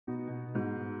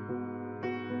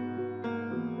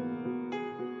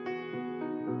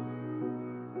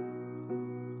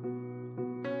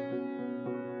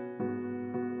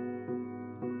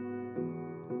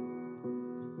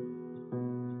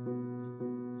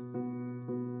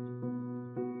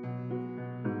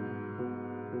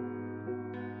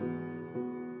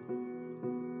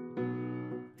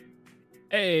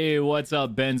Hey, what's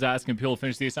up? Ben's asking people to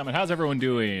finish the assignment. How's everyone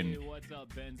doing? You're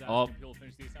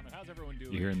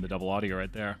hearing the double audio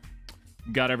right there.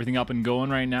 Got everything up and going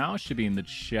right now. Should be in the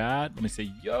chat. Let me say,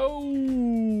 yo!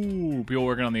 People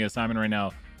working on the assignment right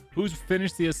now. Who's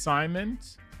finished the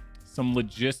assignment? Some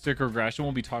logistic regression.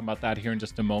 We'll be talking about that here in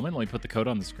just a moment. Let me put the code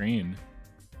on the screen.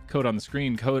 Code on the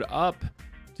screen. Code up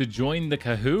to join the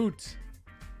Kahoot.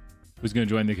 Who's going to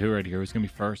join the Kahoot right here? Who's going to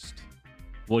be first?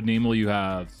 What name will you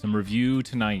have? Some review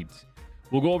tonight.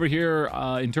 We'll go over here,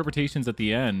 interpretations at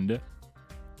the end.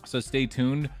 So stay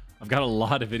tuned. I've got a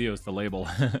lot of videos to label.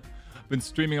 Been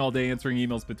streaming all day, answering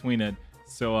emails between it.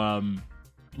 So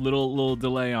little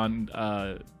delay on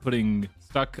putting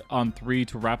stuck on 3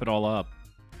 to wrap it all up.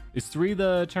 Is 3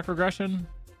 the check regression?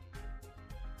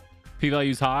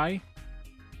 P-values high.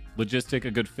 Logistic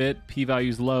a good fit.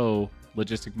 P-values low.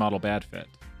 Logistic model bad fit.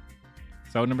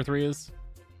 Is that what number 3 is?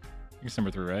 I think it's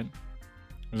number 3, right?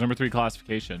 There's number 3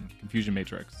 classification, confusion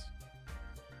matrix.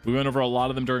 We went over a lot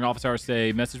of them during office hours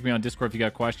today. Message me on Discord if you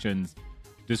got questions.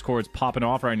 Discord's popping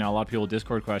off right now. A lot of people with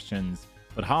Discord questions.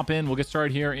 But hop in. We'll get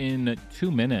started here in 2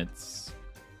 minutes.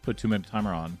 Put 2-minute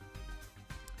timer on.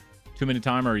 2-minute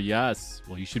timer, yes.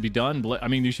 Well, you should be done. I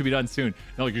mean, you should be done soon.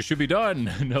 No, like, you should be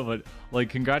done. No, but,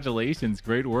 like, congratulations.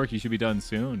 Great work. You should be done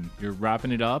soon. You're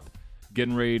wrapping it up.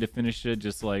 Getting ready to finish it.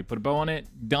 Just like put a bow on it.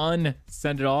 Done.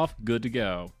 Send it off. Good to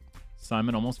go.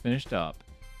 Assignment almost finished up.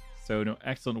 So no,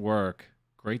 excellent work.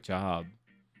 Great job.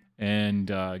 And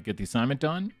get the assignment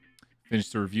done. Finish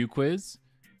the review quiz.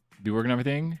 Be working on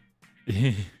everything.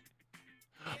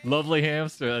 Lovely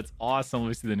Hamster. That's awesome. Let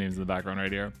me see the names in the background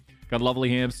right here. Got Lovely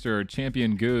Hamster,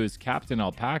 Champion Goose, Captain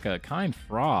Alpaca, Kind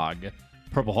Frog,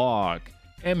 Purple Hawk,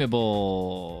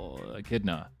 Amiable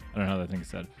Echidna. I don't know how that thing is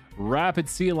said. Rapid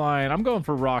Sea Lion. I'm going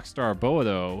for Rockstar Boa,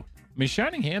 though. I mean,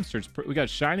 Shining Hamster. We got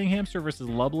Shining Hamster versus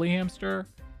Lovely Hamster.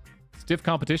 Stiff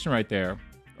competition right there.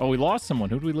 Oh, we lost someone.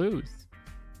 Who did we lose?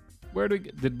 Where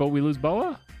did we lose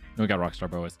Boa? No, we got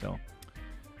Rockstar Boa still.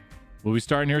 We'll be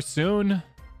starting here soon.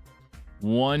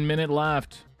 1 minute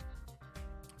left.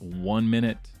 1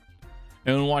 minute.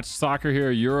 And watch soccer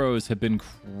here. Euros have been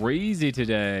crazy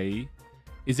today.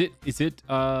 Is it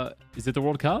the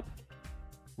World Cup?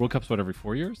 World Cup's what, every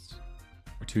 4 years?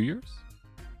 Or 2 years?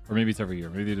 Or maybe it's every year.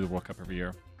 Maybe they do the World Cup every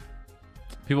year.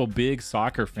 People big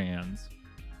soccer fans.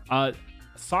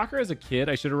 Soccer as a kid,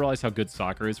 I should have realized how good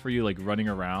soccer is for you, like running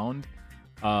around.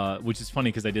 Which is funny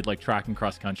because I did like track and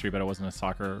cross country, but I wasn't a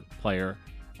soccer player.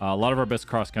 A lot of our best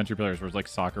cross country players were like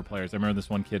soccer players. I remember this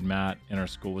one kid, Matt, in our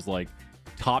school was like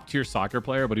top tier soccer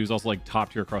player, but he was also like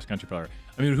top tier cross country player.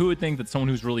 I mean, who would think that someone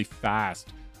who's really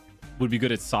fast would be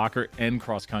good at soccer and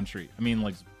cross country? I mean,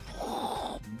 like,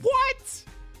 what?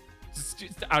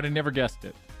 I would have never guessed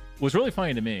it. It was really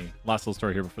funny to me. Last little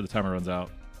story here before the timer runs out.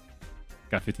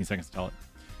 Got 15 seconds to tell it.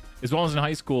 As well as in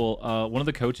high school, one of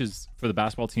the coaches for the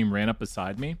basketball team ran up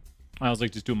beside me. I was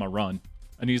like just doing my run.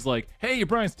 And he's like, hey, you're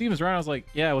Brian Stevens, right? I was like,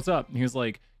 yeah, what's up? And he was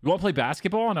like, you want to play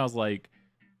basketball? And I was like,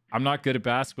 I'm not good at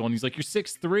basketball. And he's like, you're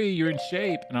 6'3", you're in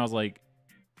shape. And I was like,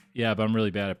 yeah, but I'm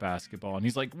really bad at basketball. And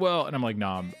he's like, well, and I'm like,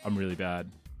 no, I'm really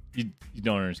bad. You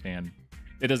don't understand.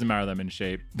 It doesn't matter that I'm in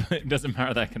shape. It doesn't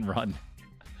matter that I can run.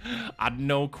 I have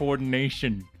no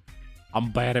coordination.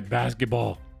 I'm bad at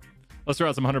basketball. Let's throw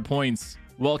out some 100 points.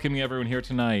 Welcoming everyone here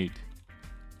tonight.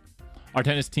 Our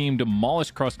tennis team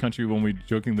demolished cross country when we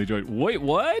jokingly joined. Wait,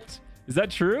 what? Is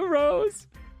that true, Rose?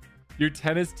 Your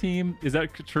tennis team, is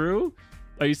that true?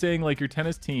 Are you saying like your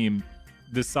tennis team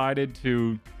decided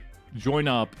to join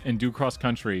up and do cross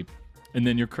country, and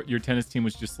then your tennis team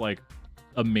was just like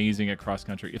amazing at cross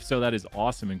country? If so, that is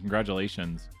awesome and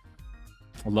congratulations.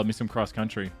 I love me some cross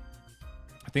country.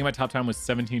 I think my top time was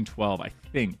 17:12. I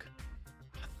think.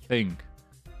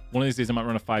 One of these days I might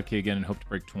run a 5K again and hope to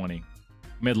break 20. I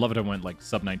mean, I'd love it if I went like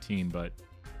sub 19, but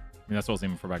I mean, that's what I was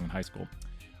aiming for back in high school.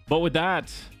 But with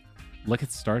that, let's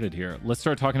get started here. Let's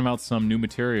start talking about some new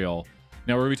material.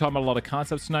 Now, we're going to be talking about a lot of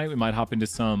concepts tonight. We might hop into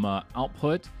some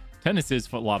output. Tennis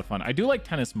is a lot of fun. I do like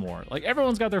tennis more. Like,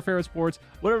 everyone's got their favorite sports.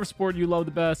 Whatever sport you love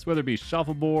the best, whether it be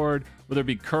shuffleboard, whether it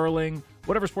be curling,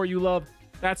 whatever sport you love,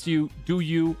 that's you. Do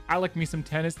you. I like me some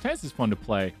tennis. Tennis is fun to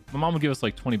play. My mom would give us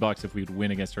like 20 bucks if we'd win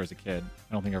against her as a kid.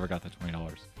 I don't think I ever got that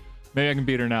 $20. Maybe I can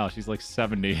beat her now. She's like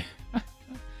 70.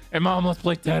 Hey, Mom, let's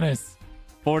play tennis.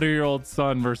 40-year-old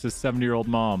son versus 70-year-old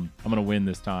mom. I'm going to win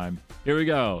this time. Here we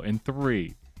go. In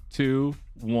 3, 2,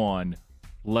 1.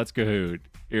 Let's Kahoot.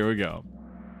 Here we go.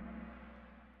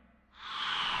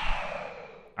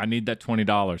 I need that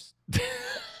 $20.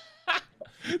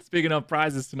 Speaking of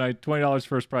prizes tonight, $20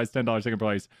 first prize, $10 second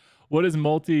prize. What is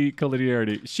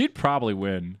multi-collinearity? She'd probably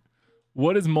win.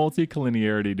 What is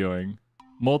multi-collinearity doing?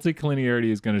 Multiclinearity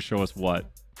is going to show us what?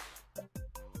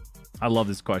 I love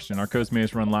this question. Our coach made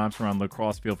us run laps around the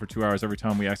lacrosse field for 2 hours every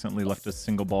time we accidentally left a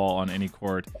single ball on any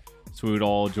court. So we would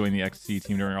all join the XC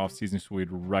team during off season, so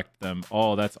we'd wreck them.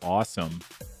 Oh, that's awesome.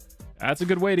 That's a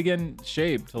good way to get in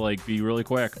shape, to like be really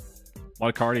quick. A lot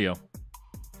of cardio.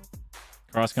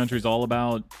 Cross country is all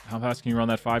about how fast can you run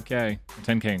that 5K or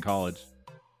 10K in college.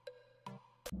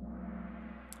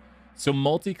 So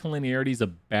multiclinearity is a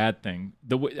bad thing.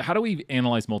 How do we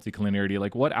analyze multiclinearity?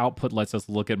 Like, what output lets us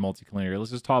look at multiclinearity?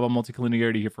 Let's just talk about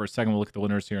multiclinearity here for a second. We'll look at the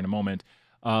winners here in a moment.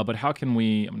 But how can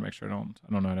we? I'm gonna make sure I don't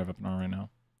know how to have up an R right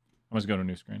now. I'm just go to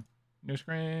new screen. New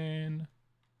screen.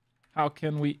 How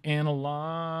can we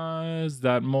analyze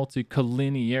that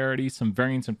multiclinearity? Some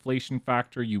variance inflation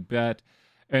factor, you bet.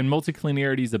 And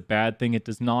multiclinearity is a bad thing. It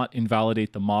does not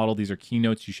invalidate the model. These are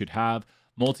keynotes you should have.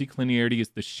 Multiclinearity is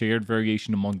the shared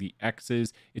variation among the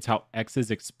x's. It's how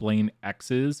x's explain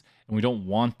x's, and we don't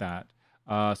want that.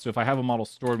 So if I have a model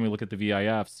stored and we look at the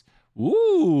VIFs,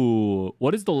 ooh,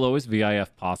 what is the lowest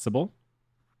VIF possible?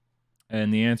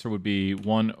 And the answer would be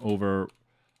 1 over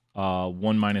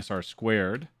 1 minus r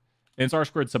squared. And it's r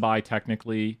squared sub I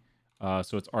technically,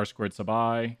 so it's r squared sub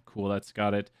I. Cool, that's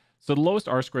got it. So the lowest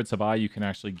r squared sub I you can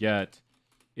actually get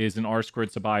is an r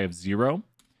squared sub I of 0.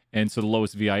 And so the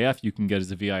lowest VIF you can get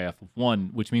is a VIF of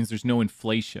 1, which means there's no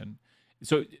inflation.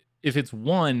 So if it's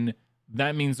 1,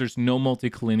 that means there's no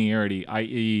multiclinearity,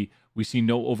 i.e. we see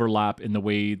no overlap in the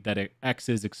way that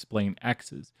x's explain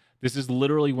x's. This is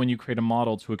literally when you create a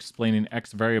model to explain an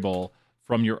x variable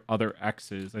from your other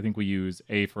x's. I think we use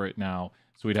a for it now.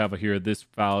 So we'd have here this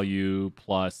value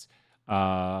plus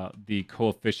the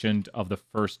coefficient of the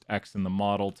first x in the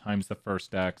model times the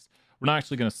first x. We're not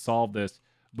actually going to solve this,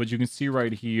 but you can see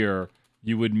right here,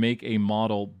 you would make a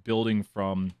model building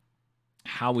from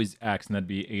how is x, and that'd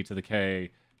be a to the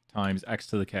k times x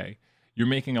to the k. You're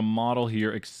making a model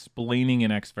here explaining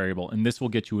an x variable, and this will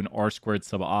get you an r squared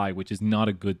sub I, which is not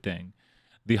a good thing.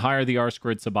 The higher the r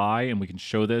squared sub I, and we can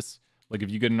show this, like if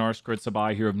you get an r squared sub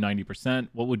I here of 90%,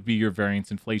 what would be your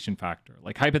variance inflation factor?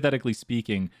 Like hypothetically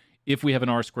speaking, if we have an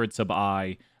r squared sub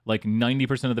I, like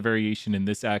 90% of the variation in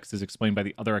this x is explained by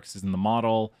the other x's in the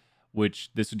model, which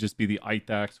this would just be the ith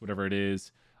x, whatever it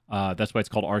is. That's why it's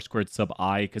called r squared sub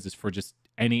I, because it's for just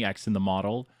any x in the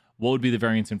model. What would be the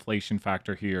variance inflation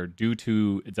factor here due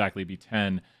to exactly be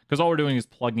 10? Because all we're doing is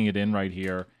plugging it in right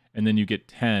here, and then you get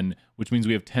 10, which means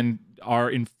we have 10. Our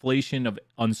inflation of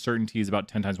uncertainty is about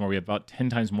 10 times more. We have about 10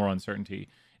 times more uncertainty.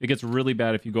 It gets really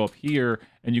bad if you go up here,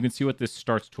 and you can see what this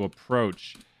starts to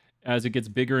approach. As it gets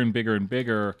bigger and bigger and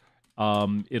bigger,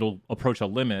 it'll approach a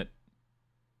limit.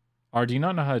 Do you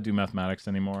not know how to do mathematics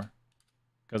anymore?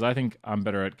 Because I think I'm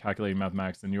better at calculating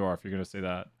mathematics than you are, if you're going to say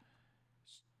that.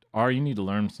 You need to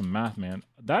learn some math, man.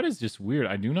 That is just weird.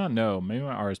 I do not know. Maybe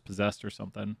my R is possessed or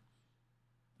something.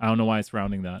 I don't know why it's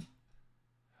rounding that.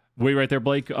 Wait right there,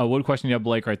 Blake. What question do you have,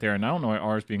 Blake, right there? And I don't know why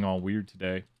R is being all weird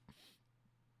today.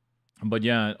 But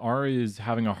yeah, R is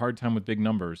having a hard time with big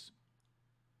numbers.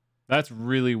 That's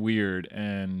really weird,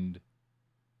 and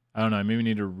I don't know. I maybe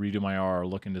need to redo my R or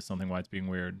look into something why it's being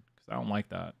weird, because I don't like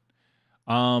that.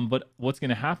 But what's going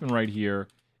to happen right here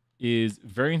is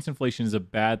variance inflation is a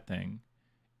bad thing.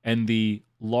 And the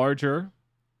larger,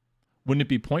 wouldn't it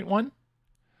be 0.1?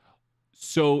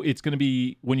 So it's going to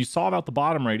be, when you solve out the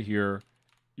bottom right here,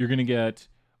 you're going to get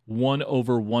 1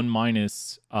 over 1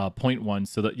 minus 0.1.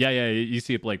 So that, yeah, you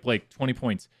see it, Blake. Blake, 20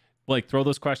 points. Blake, throw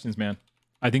those questions, man.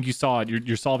 I think you saw it.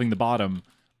 You're solving the bottom.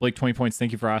 Blake, 20 points.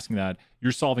 Thank you for asking that.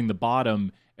 You're solving the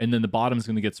bottom, and then the bottom is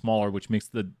going to get smaller, which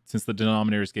makes since the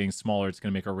denominator is getting smaller, it's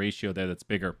going to make a ratio there that's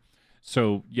bigger.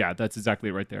 So yeah, that's exactly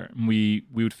it right there. And we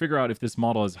would figure out if this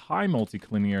model has high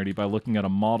multiclinearity by looking at a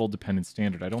model-dependent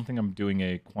standard. I don't think I'm doing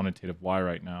a quantitative Y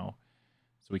right now,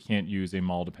 so we can't use a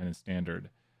model-dependent standard.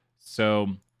 So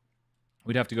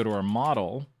we'd have to go to our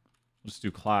model. We'll just do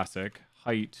classic.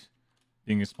 Height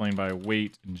being explained by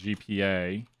weight and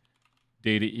GPA.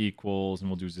 Data equals, and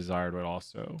we'll do desired weight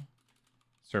also.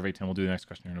 Survey 10, we'll do the next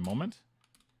question here in a moment.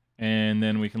 And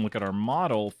then we can look at our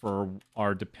model for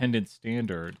our dependent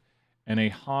standard. And a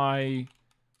high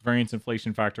variance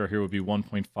inflation factor here would be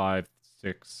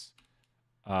 1.56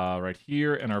 right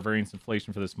here. And our variance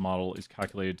inflation for this model is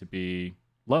calculated to be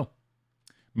low,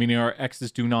 meaning our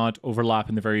x's do not overlap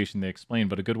in the variation they explain.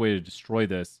 But a good way to destroy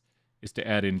this is to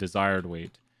add in desired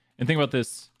weight. And think about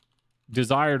this.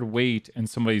 Desired weight and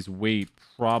somebody's weight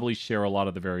probably share a lot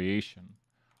of the variation.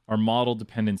 Our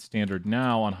model-dependent standard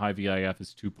now on high VIF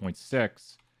is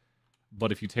 2.6.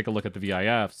 But if you take a look at the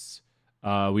VIFs,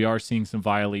 We are seeing some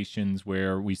violations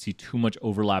where we see too much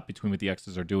overlap between what the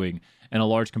X's are doing. And a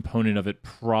large component of it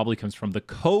probably comes from the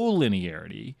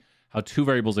collinearity, how two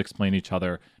variables explain each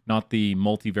other, not the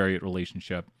multivariate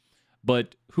relationship.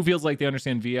 But who feels like they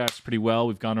understand VX pretty well?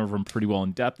 We've gone over them pretty well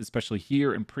in depth, especially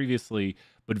here and previously.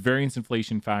 But variance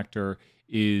inflation factor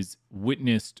is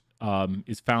witnessed,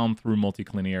 is found through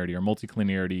multicollinearity, or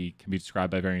multicollinearity can be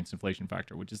described by variance inflation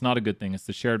factor, which is not a good thing. It's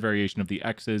the shared variation of the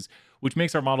X's, which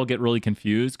makes our model get really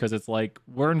confused because it's like,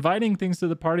 we're inviting things to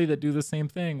the party that do the same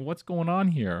thing. What's going on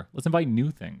here? Let's invite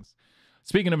new things.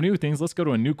 Speaking of new things, let's go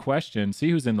to a new question. See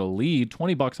who's in the lead.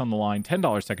 20 bucks on the line,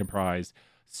 $10 second prize.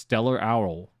 Stellar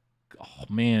Owl. Oh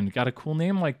man, got a cool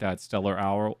name like that. Stellar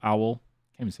Owl.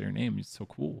 Can't even say your name. It's so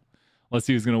cool. Let's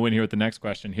see who's going to win here with the next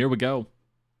question. Here we go.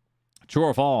 True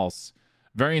or false?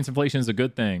 Variance inflation is a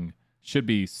good thing. Should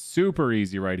be super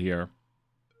easy right here.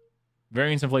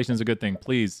 Variance inflation is a good thing.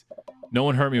 Please, no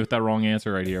one hurt me with that wrong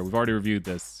answer right here. We've already reviewed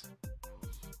this.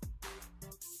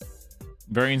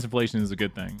 Variance inflation is a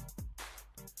good thing.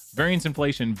 Variance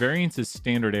inflation, variance is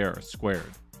standard error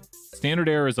squared. Standard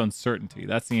error is uncertainty.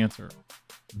 That's the answer.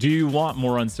 Do you want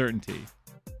more uncertainty?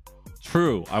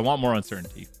 True, I want more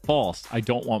uncertainty. False, I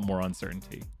don't want more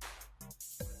uncertainty.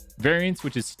 Variance,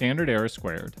 which is standard error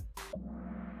squared.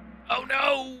 Oh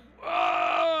no!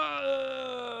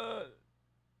 I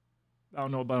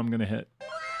don't know what I'm gonna hit.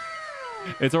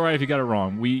 It's all right if you got it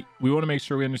wrong. We want to make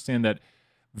sure we understand that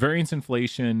variance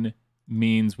inflation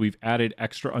means we've added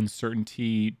extra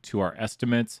uncertainty to our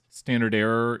estimates. Standard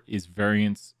error is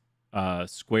variance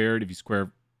squared. If you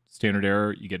square standard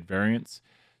error, you get variance.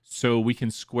 So we can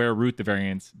square root the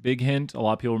variance. Big hint, a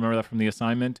lot of people remember that from the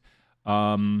assignment.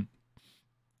 About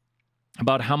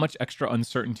how much extra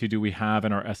uncertainty do we have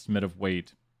in our estimate of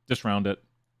weight? Just round it.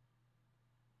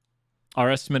 Our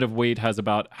estimate of weight has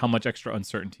about how much extra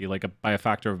uncertainty, like by a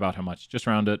factor of about how much. Just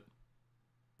round it.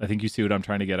 I think you see what I'm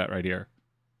trying to get at right here.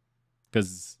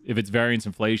 Because if it's variance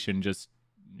inflation, just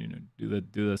do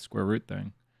the square root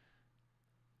thing.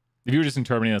 If you were just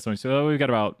interpreting that, so we've got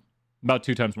about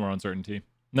 2 times more uncertainty. And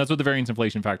that's what the variance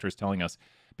inflation factor is telling us,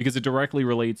 because it directly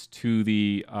relates to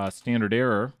the standard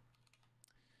error.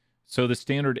 So the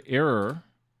standard error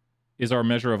is our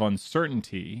measure of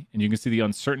uncertainty, and you can see the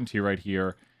uncertainty right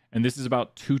here. And this is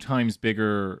about 2 times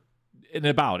bigger.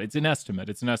 It's an estimate.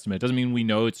 It's an estimate. It doesn't mean we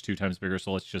know it's 2 times bigger,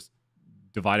 so let's just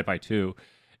divide it by 2.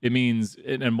 It means,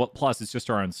 and what plus it's just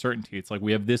our uncertainty. It's like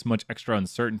we have this much extra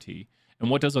uncertainty. And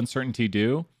what does uncertainty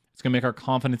do? It's going to make our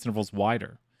confidence intervals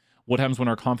wider. What happens when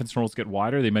our confidence intervals get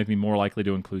wider? They might be more likely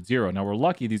to include 0. Now, we're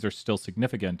lucky these are still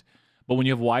significant. But when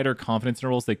you have wider confidence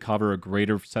intervals, they cover a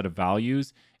greater set of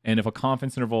values. And if a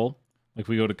confidence interval, like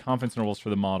we go to confidence intervals for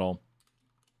the model,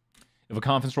 if a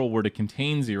confidence interval were to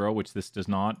contain 0, which this does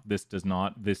not, this does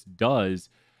not, this does,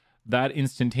 that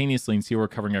instantaneously, and see we're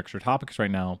covering extra topics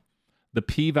right now, the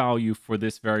p-value for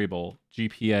this variable,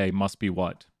 GPA, must be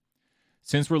what?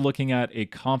 Since we're looking at a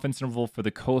confidence interval for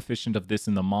the coefficient of this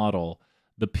in the model,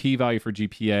 the p-value for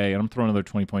GPA, and I'm throwing another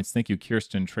 20 points. Thank you,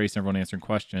 Kirsten, Trace, everyone answering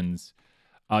questions.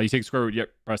 You take square root. Yep,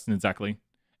 Preston, exactly.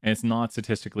 And it's not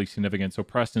statistically significant. So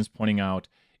Preston's pointing out,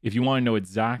 if you want to know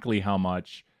exactly how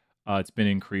much it's been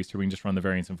increased, here we can just run the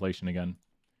variance inflation again.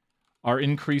 Our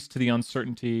increase to the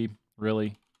uncertainty,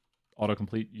 really?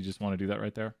 Autocomplete, you just want to do that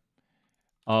right there?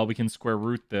 We can square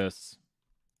root this.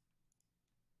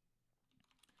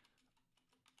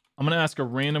 I'm going to ask a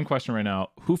random question right now.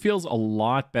 Who feels a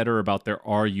lot better about their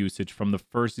R usage from the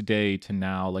first day to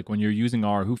now? Like when you're using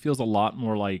R, who feels a lot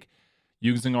more like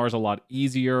using R is a lot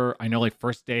easier? I know like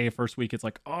first day, first week, it's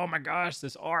like, oh my gosh,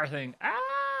 this R thing.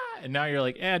 And now you're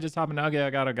like, just hopping. Okay,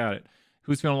 I got it.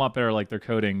 Who's feeling a lot better like they're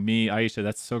coding? Me, Aisha,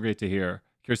 that's so great to hear.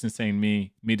 Kirsten's saying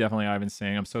me definitely. Ivan's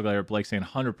saying, I'm so glad. Blake's saying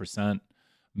 100%.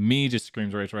 Me just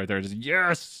screams right there. Just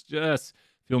yes.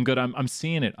 Feeling good. I'm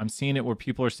seeing it. I'm seeing it where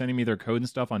people are sending me their code and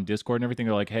stuff on Discord and everything.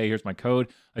 They're like, hey, here's my code.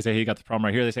 I say, hey, you got the problem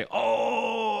right here. They say,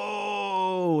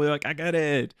 oh, they're like, I get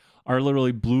it. R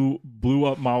literally blew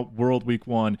up my world week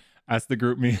 1 as the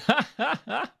group me.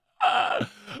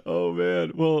 Oh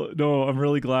man. Well, no, I'm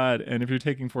really glad. And if you're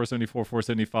taking 474,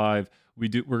 475, we're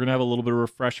going to have a little bit of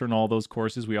refresher in all those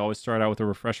courses. We always start out with a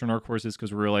refresher in our courses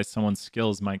because we realize someone's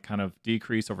skills might kind of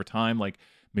decrease over time. Like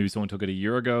maybe someone took it a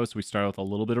year ago. So we start with a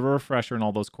little bit of a refresher in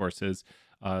all those courses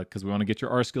because we want to get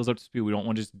your R skills up to speed. We don't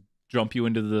want to just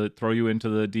throw you into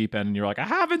the deep end and you're like, I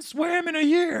haven't swam in a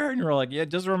year. And you're like, yeah,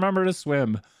 just remember to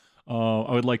swim.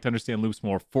 I would like to understand loops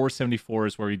more. 474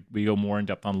 is where we go more in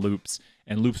depth on loops,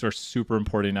 and loops are super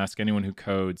important. Ask anyone who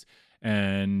codes.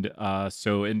 And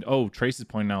Trace is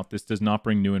pointing out this does not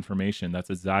bring new information. That's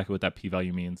exactly what that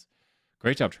p-value means.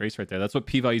 Great job, Trace, right there. That's what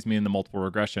p-values mean in the multiple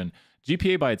regression.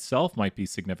 GPA by itself might be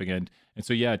significant. And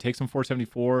so, yeah, it takes some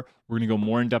 474. We're going to go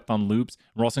more in depth on loops.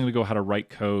 We're also going to go how to write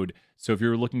code. So if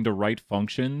you're looking to write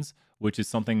functions, which is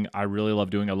something I really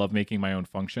love doing, I love making my own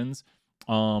functions.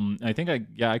 I think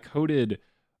I coded,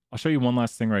 I'll show you one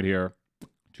last thing right here.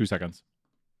 2 seconds.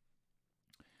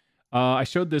 I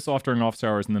showed this off during office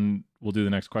hours, and then we'll do the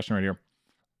next question right here.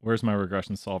 Where's my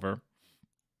regression solver?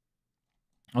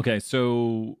 Okay,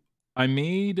 so I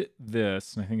made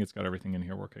this, and I think it's got everything in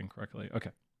here working correctly.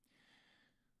 Okay.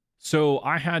 So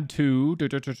I had to,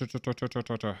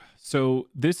 so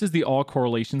this is the all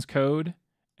correlations code,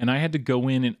 and I had to go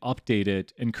in and update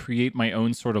it and create my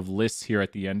own sort of lists here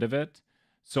at the end of it.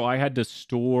 So I had to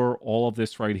store all of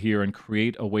this right here and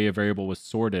create a way a variable was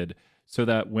sorted so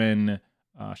that when,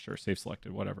 sure, save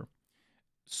selected, whatever.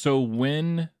 So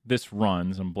when this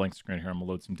runs, I'm blank screen here, I'm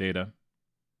gonna load some data.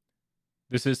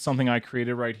 This is something I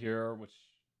created right here, which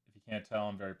if you can't tell,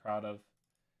 I'm very proud of.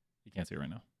 You can't see it right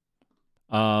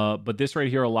now. But this right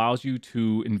here allows you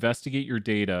to investigate your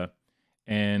data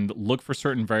and look for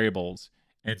certain variables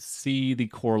and see the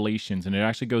correlations. And it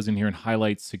actually goes in here and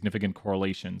highlights significant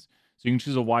correlations. So you can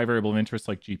choose a Y variable of interest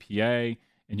like GPA,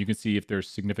 and you can see if there's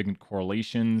significant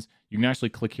correlations. You can actually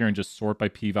click here and just sort by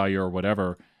p-value or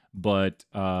whatever. But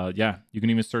yeah, you can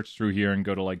even search through here and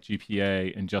go to like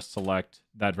GPA and just select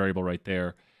that variable right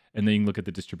there. And then you can look at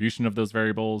the distribution of those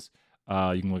variables.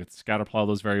 You can look at the scatter plot of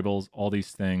those variables, all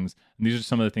these things. And these are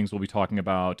some of the things we'll be talking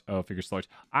about. Oh, figure select.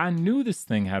 I knew this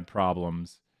thing had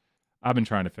problems. I've been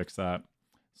trying to fix that.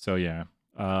 So yeah,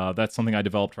 that's something I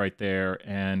developed right there.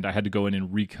 And I had to go in and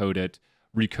recode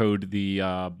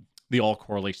the all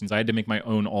correlations. I had to make my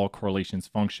own all correlations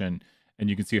function. And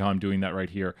you can see how I'm doing that right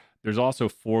here. There's also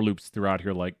for loops throughout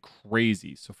here like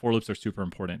crazy. So for loops are super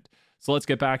important. So let's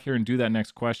get back here and do that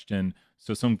next question.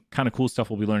 So some kind of cool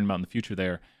stuff we'll be learning about in the future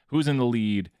there. Who's in the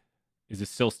lead? Is it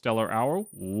still Stellar Owl?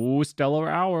 Ooh, Stellar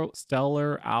Owl.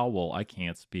 Stellar Owl. I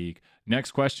can't speak.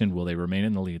 Next question. Will they remain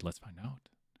in the lead? Let's find out.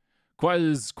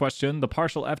 Quiz question. The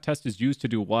partial F test is used to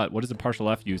do what? What is a partial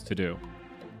F used to do?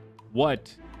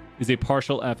 What is a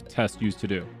partial F test used to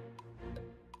do?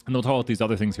 And they'll tell what these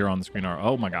other things here on the screen are.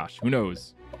 Oh my gosh, who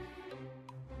knows?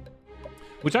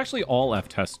 Which actually all F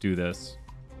tests do this.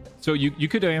 So you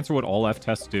could answer what all F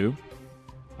tests do.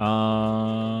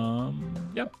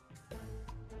 Yep.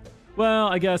 Well,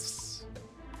 I guess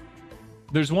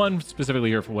there's one specifically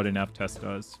here for what an F test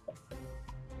does.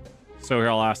 So here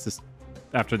I'll ask this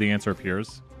after the answer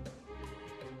appears.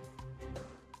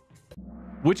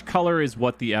 Which color is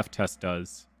what the F test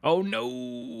does? Oh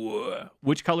no!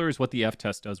 Which color is what the F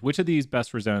test does? Which of these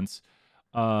best represents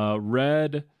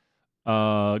red,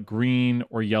 green,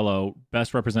 or yellow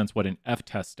best represents what an F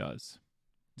test does?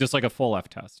 Just like a full F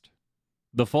test.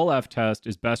 The full F test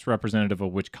is best representative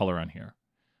of which color on here?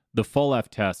 The full F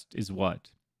test is what?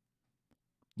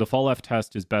 The full F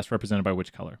test is best represented by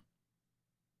which color?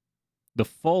 The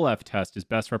full F test is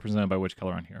best represented by which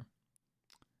color on here?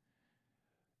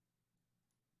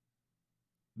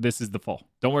 This is the full.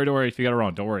 Don't worry if you got it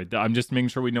wrong. Don't worry. I'm just making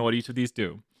sure we know what each of these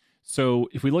do. So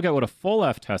if we look at what a full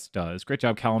F test does, great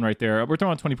job, Callan, right there. We're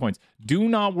throwing 20 points. Do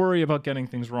not worry about getting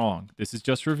things wrong. This is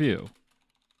just review.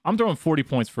 I'm throwing 40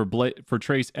 points for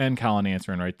Trace and Callan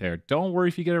answering right there. Don't worry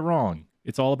if you get it wrong.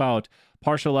 It's all about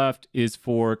partial F is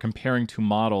for comparing two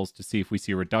models to see if we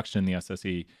see a reduction in the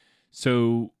SSE.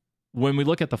 So when we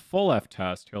look at the full F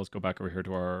test, here, let's go back over here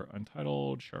to our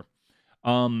untitled. Sure.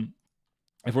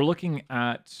 If we're looking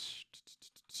at,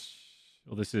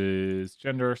 well, this is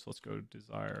gender, so let's go to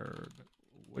desired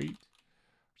weight.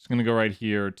 Just going to go right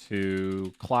here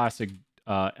to classic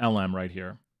LM right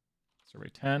here. Survey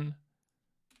 10,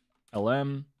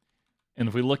 LM. And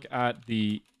if we look at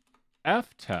the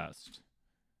F test,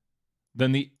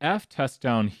 then the F test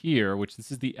down here, which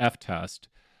this is the F test,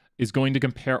 is going to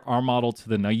compare our model to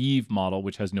the naive model,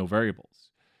 which has no variables.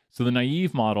 So the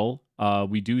naive model,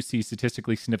 we do see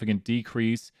statistically significant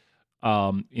decrease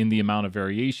in the amount of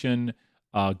variation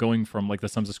going from like the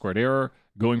sums of squared error,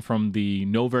 going from the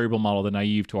no variable model, the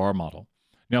naive, to our model.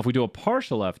 Now, if we do a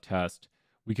partial F test,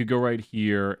 we could go right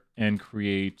here and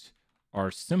create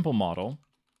our simple model,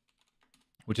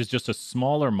 which is just a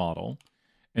smaller model.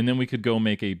 And then we could go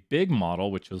make a big model,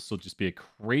 which will still just be a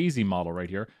crazy model right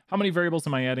here. How many variables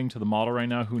am I adding to the model right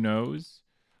now? Who knows?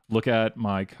 Look at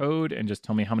my code and just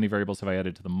tell me how many variables have I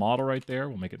added to the model right there.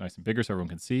 We'll make it nice and bigger so everyone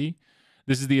can see.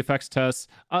 This is the effects test.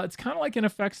 It's kind of like an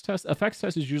effects test. Effects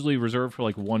test is usually reserved for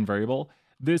like one variable.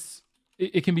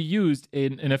 It can be used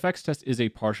in an effects test is a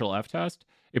partial F test.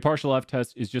 A partial F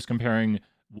test is just comparing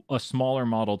a smaller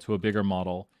model to a bigger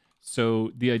model.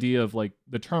 So the idea of like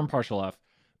the term partial F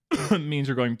means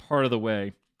you're going part of the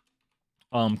way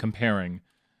comparing.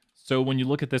 So when you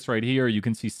look at this right here, you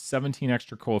can see 17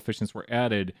 extra coefficients were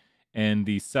added, and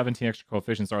the 17 extra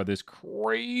coefficients are this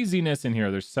craziness in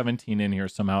here. There's 17 in here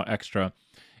somehow extra,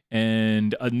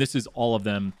 and this is all of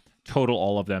them, total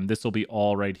all of them. This will be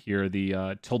all right here.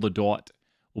 The tilde dot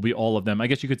will be all of them. I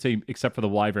guess you could say except for the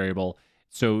y variable.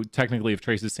 So technically, if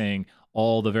Trace is saying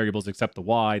all the variables except the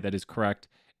y, that is correct.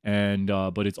 And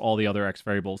but it's all the other x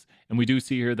variables. And we do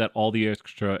see here that all the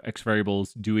extra x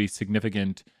variables do a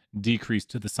significant decrease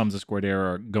to the sums of squared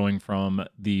error, going from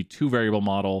the 2 variable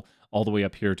model all the way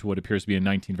up here to what appears to be a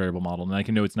 19 variable model. And I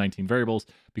can know it's 19 variables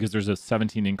because there's a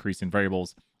 17 increase in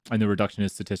variables, and the reduction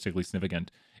is statistically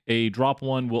significant. A drop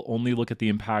 1 will only look at the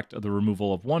impact of the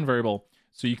removal of 1 variable.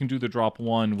 So you can do the drop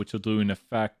 1, which will do an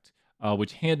effect,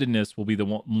 which handedness will be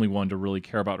the only one to really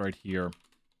care about right here.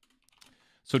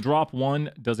 So drop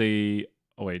 1 does a,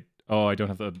 oh wait, oh, I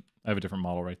have a different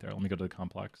model right there. Let me go to the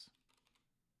complex.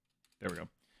 There we go.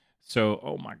 So,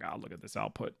 oh my God, look at this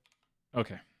output.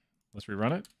 Okay, let's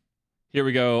rerun it. Here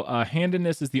we go.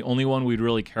 Handedness is the only one we'd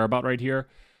really care about right here.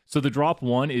 So the drop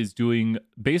 1 is doing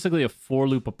basically a for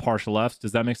loop of partial f's.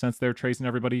 Does that make sense there, Trace and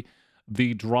everybody?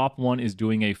 The drop 1 is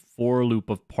doing a for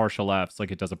loop of partial f's,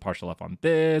 like it does a partial f on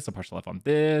this, a partial f on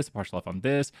this, a partial f on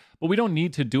this. But we don't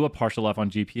need to do a partial f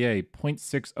on GPA,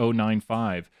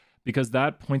 0.6095, because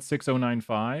that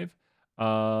 0.6095,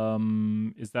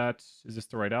 is this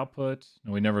the right output?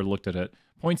 No, we never looked at it.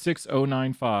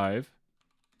 0.6095.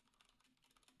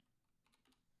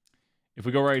 If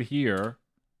we go right here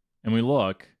and we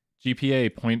look, GPA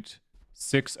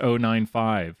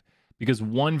 0.6095, because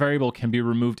 1 variable can be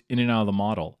removed in and out of the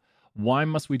model. Why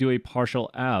must we do a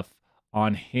partial f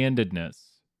on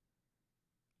handedness?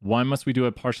 Why must we do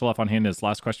a partial f on handedness?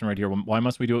 Last question right here. Why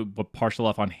must we do a partial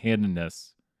f on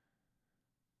handedness?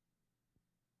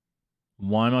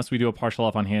 Why must we do a partial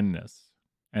f on handedness?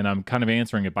 And I'm kind of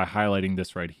answering it by highlighting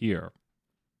this right here.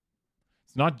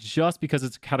 It's not just because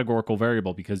it's a categorical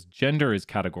variable, because gender is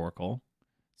categorical.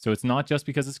 So it's not just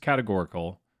because it's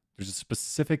categorical. There's a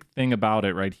specific thing about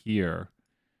it right here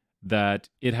that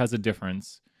it has a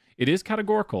difference. It is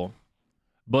categorical,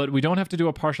 but we don't have to do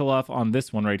a partial f on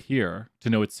this one right here to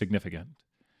know it's significant.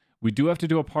 We do have to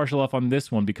do a partial f on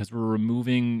this one because we're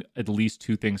removing at least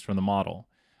 2 things from the model.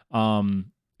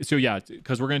 So yeah,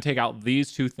 because we're going to take out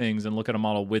these 2 things and look at a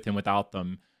model with and without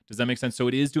them. Does that make sense? So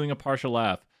it is doing a partial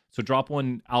f. So drop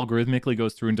 1 algorithmically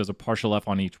goes through and does a partial f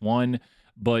on each one,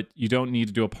 but you don't need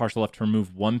to do a partial f to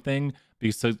remove one thing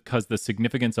because the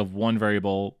significance of 1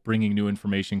 variable bringing new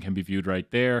information can be viewed right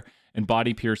there. And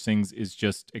body piercings is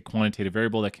just a quantitative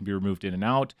variable that can be removed in and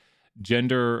out.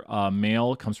 Gender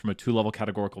male comes from a 2-level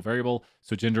categorical variable,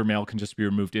 so gender male can just be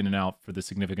removed in and out for the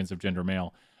significance of gender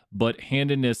male. But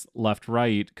handedness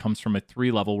left-right comes from a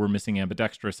 3-level. We're missing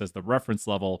ambidextrous as the reference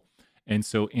level. And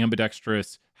so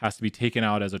ambidextrous has to be taken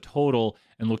out as a total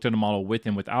and looked at a model with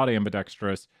and without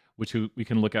ambidextrous, which we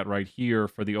can look at right here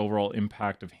for the overall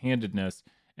impact of handedness.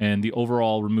 And the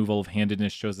overall removal of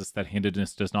handedness shows us that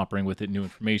handedness does not bring with it new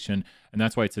information. And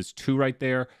that's why it says 2 right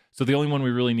there. So the only one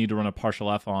we really need to run a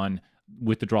partial f on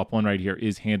with the drop 1 right here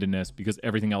is handedness, because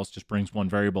everything else just brings 1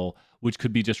 variable, which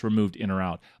could be just removed in or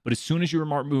out. But as soon as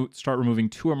you start removing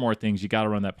 2 or more things, you got to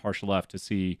run that partial f to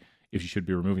see if you should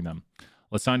be removing them.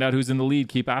 Let's find out who's in the lead.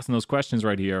 Keep asking those questions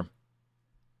right here.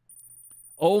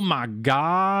 Oh my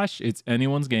gosh, it's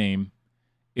anyone's game.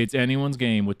 It's anyone's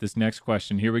game with this next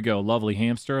question. Here we go. Lovely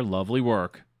hamster, lovely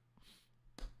work.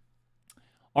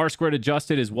 R squared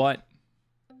adjusted is what?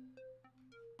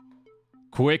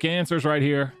 Quick answers right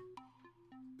here.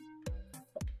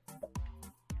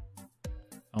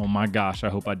 Oh my gosh, I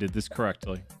hope I did this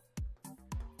correctly.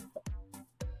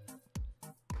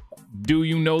 Do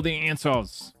you know the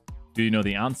answers? Do you know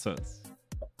the answers?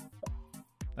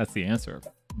 That's the answer.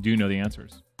 Do you know the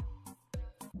answers?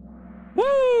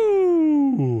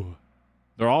 Woo!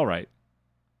 They're all right.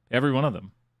 Every one of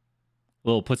them.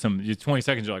 Put some 20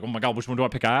 seconds, you're like, oh my God, which one do I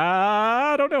pick?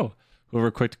 I don't know.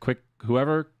 Whoever clicked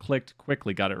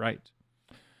quickly got it right.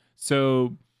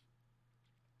 So,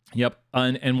 yep.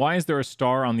 And why is there a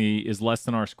star on the is less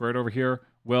than r squared over here?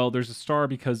 Well, there's a star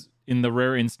because in the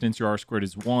rare instance, your r squared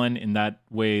is 1. In that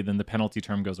way, then the penalty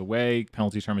term goes away.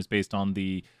 Penalty term is based on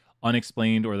the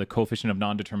unexplained or the coefficient of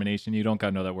non-determination. You don't got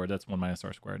to know that word. That's 1 minus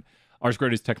r squared. R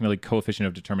squared is technically coefficient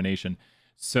of determination.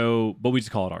 So, but we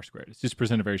just call it r squared. It's just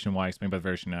percent of variation y explained by the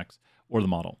variation x or the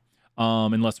model.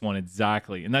 Unless 1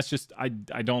 exactly. And that's just, I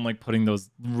don't like putting those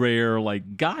rare,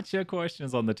 like, gotcha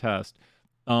questions on the test.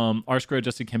 R squared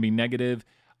adjusted can be negative.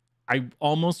 I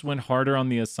almost went harder on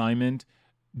the assignment.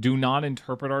 Do not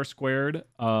interpret r squared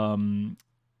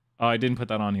I didn't put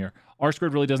that on here. R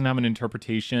squared really doesn't have an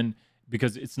interpretation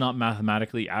because it's not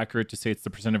mathematically accurate to say it's the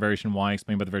percent of variation y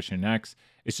explained by the variation in x.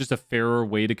 It's just a fairer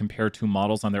way to compare two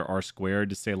models on their R squared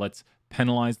to say, let's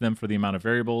penalize them for the amount of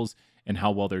variables and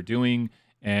how well they're doing.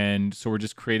 And so we're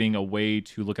just creating a way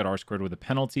to look at R squared with a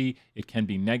penalty. It can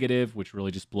be negative, which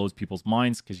really just blows people's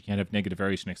minds because you can't have negative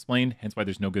variation explained, hence why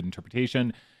there's no good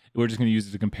interpretation. We're just going to use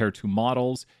it to compare two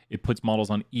models. It puts models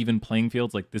on even playing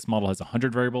fields. Like this model has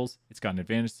 100 variables. It's got an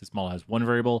advantage. This model has one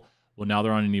variable. Well, now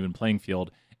they're on an even playing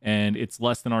field. And it's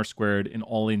less than R squared in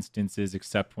all instances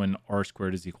except when R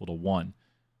squared is equal to 1.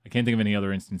 I can't think of any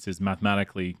other instances.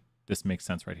 Mathematically, this makes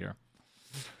sense right here.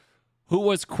 Who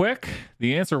was quick?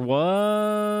 The answer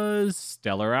was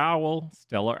Stellar Owl.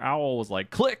 Stellar Owl was like,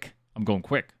 click. I'm going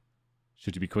quick.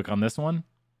 Should you be quick on this one?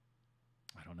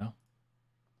 I don't know.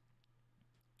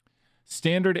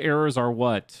 Standard errors are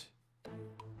what?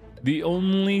 The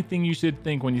only thing you should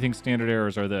think when you think standard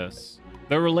errors are this.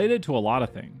 They're related to a lot of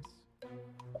things.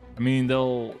 I mean,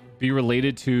 they'll be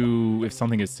related to if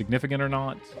something is significant or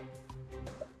not.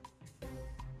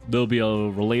 They'll be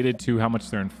related to how much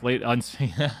they're inflated.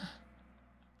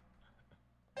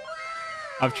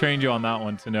 I've trained you on that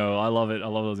one to know. I love it. I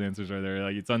love those answers right there.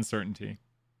 Like, it's uncertainty.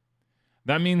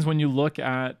 That means when you look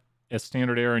at a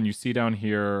standard error and you see down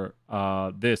here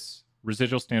this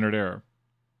residual standard error,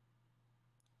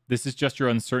 this is just your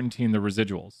uncertainty in the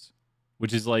residuals,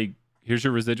 which is like, here's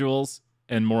your residuals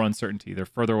and more uncertainty. They're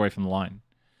further away from the line.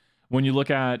 When you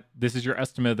look at, this is your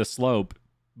estimate of the slope,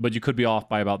 but you could be off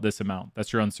by about this amount.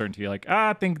 That's your uncertainty. Like,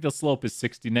 I think the slope is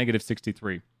negative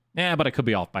 63. Yeah, but I could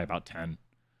be off by about 10.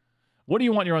 What do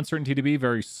you want your uncertainty to be?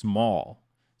 Very small.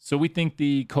 So we think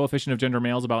the coefficient of gender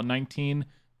male is about 19.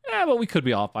 Yeah, but we could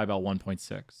be off by about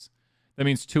 1.6. That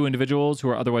means two individuals who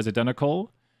are otherwise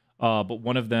identical, but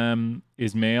one of them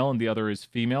is male and the other is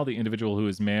female. The individual who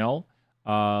is male,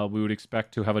 we would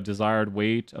expect to have a desired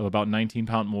weight of about 19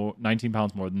 pounds more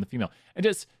than the female. And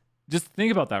just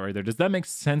think about that right there. Does that make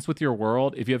sense with your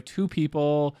world? If you have two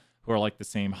people who are like the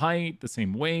same height, the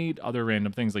same weight, other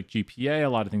random things like GPA, a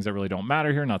lot of things that really don't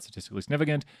matter here, not statistically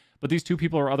significant, but these two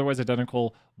people are otherwise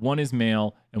identical. One is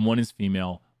male and one is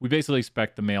female. We basically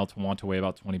expect the male to want to weigh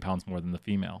about 20 pounds more than the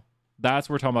female. That's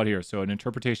what we're talking about here. So an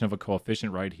interpretation of a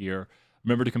coefficient right here.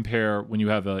 Remember to compare when you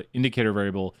have an indicator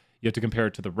variable, you have to compare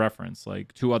it to the reference,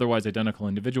 like two otherwise identical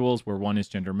individuals where one is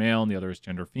gender male and the other is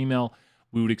gender female.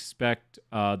 We would expect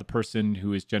the person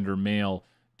who is gender male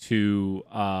to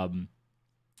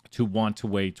want to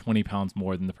weigh 20 pounds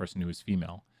more than the person who is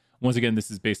female. Once again,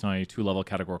 this is based on a two-level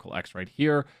categorical X right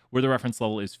here, where the reference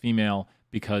level is female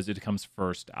because it comes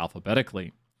first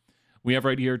alphabetically. We have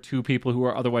right here two people who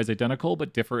are otherwise identical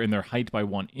but differ in their height by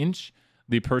 1 inch.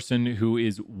 The person who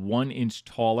is 1 inch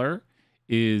taller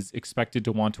is expected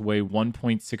to want to weigh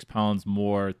 1.6 pounds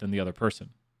more than the other person.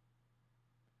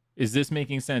 Is this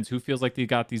making sense? Who feels like they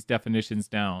got these definitions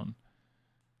down?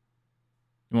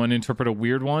 You want to interpret a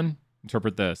weird one?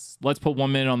 Interpret this. Let's put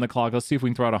 1 minute on the clock. Let's see if we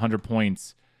can throw out 100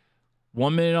 points.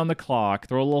 1 minute on the clock.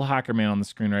 Throw a little hacker man on the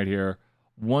screen right here.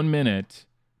 1 minute.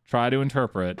 Try to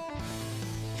interpret.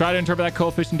 Try to interpret that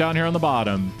coefficient down here on the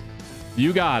bottom.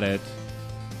 You got it.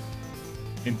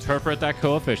 Interpret that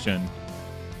coefficient.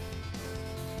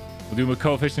 We'll do a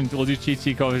coefficient. We'll do cheat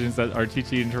sheet coefficients that are cheat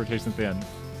sheet interpretations at the end.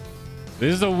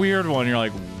 This is a weird one. You're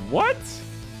like, what?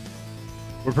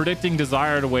 We're predicting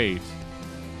desired weight.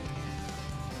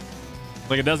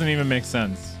 Like, it doesn't even make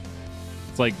sense.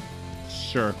 It's like,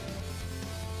 sure.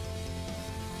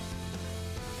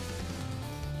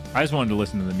 I just wanted to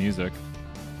listen to the music.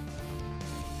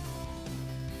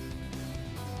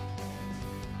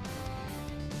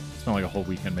 Spent like a whole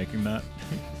weekend making that.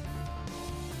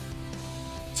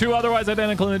 Two otherwise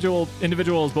identical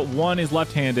individuals, but one is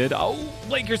left-handed. Oh,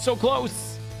 Blake, you're so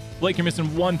close. Blake, you're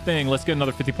missing one thing. Let's get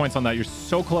another 50 points on that. You're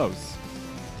so close.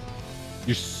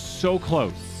 You're so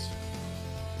close.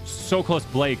 So close,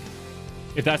 Blake.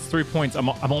 If that's 3 points, I'm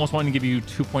almost wanting to give you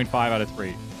 2.5 out of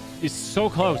 3. It's so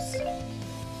close.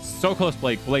 So close,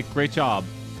 Blake. Blake, great job.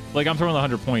 Blake, I'm throwing the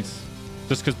 100 points.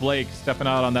 Just because Blake stepping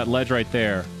out on that ledge right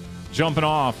there. Jumping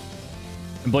off.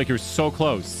 And Blake, you're so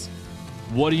close.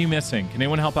 What are you missing? Can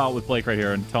anyone help out with Blake right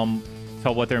here and tell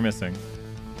what they're missing?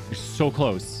 You're so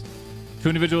close. Two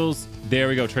individuals. There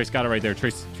we go. Trace got it right there.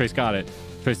 Trace got it.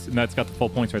 Trace, and that's got the full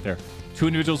points right there. Two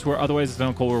individuals who are otherwise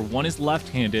identical, where one is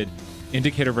left-handed,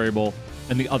 indicator variable,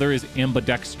 and the other is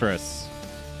ambidextrous.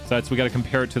 So we got to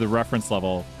compare it to the reference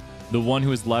level. The one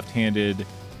who is left-handed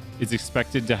is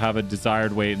expected to have a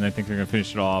desired weight, and I think they're going to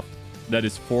finish it off. That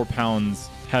is 4 pounds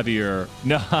heavier.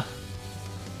 Nah.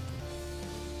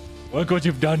 Look what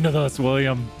you've done to us,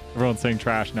 William. Everyone's saying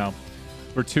trash now.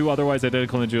 For two otherwise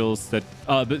identical individuals that,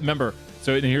 but remember,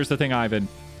 so here's the thing, Ivan.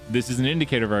 This is an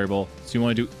indicator variable, so you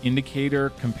want to do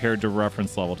indicator compared to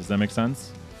reference level. Does that make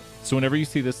sense? So whenever you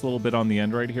see this little bit on the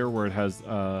end right here where it has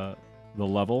the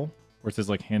level, where it says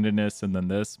like handedness and then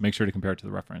this, make sure to compare it to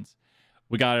the reference.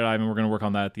 We got it, Ivan. We're going to work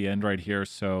on that at the end right here.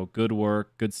 So good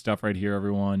work. Good stuff right here,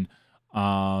 everyone.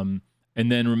 And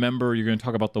then remember, you're going to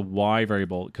talk about the Y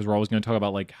variable because we're always going to talk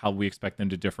about like how we expect them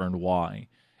to differ in Y.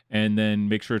 And then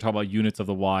make sure to talk about units of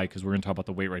the Y because we're going to talk about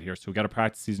the weight right here. So we got to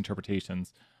practice these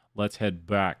interpretations. Let's head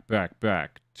back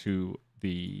to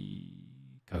the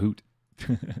Kahoot.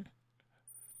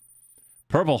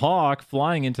 Purple Hawk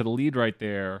flying into the lead right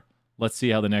there. Let's see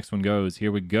how the next one goes.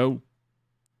 Here we go.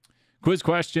 Quiz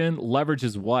question. Leverage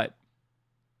is what?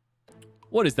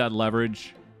 What is that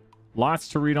leverage? Lots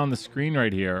to read on the screen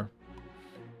right here.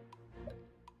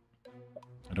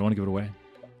 I don't want to give it away.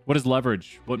 What is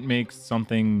leverage? What makes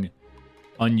something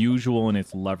unusual in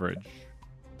its leverage?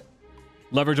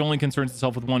 Leverage only concerns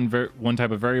itself with one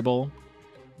type of variable.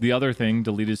 The other thing,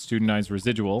 deleted studentized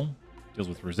residual, deals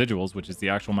with residuals, which is the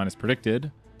actual minus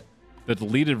predicted. The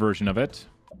deleted version of it.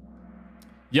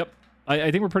 Yep.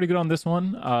 I think we're pretty good on this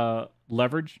one.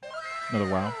 Leverage, another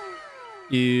wow,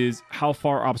 is how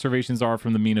far observations are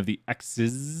from the mean of the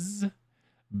x's.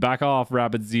 Back off,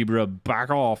 Rapid Zebra. Back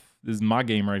off. This is my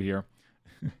game right here.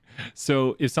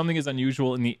 So if something is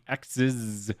unusual in the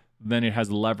x's, then it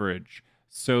has leverage.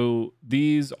 So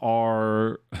these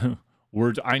are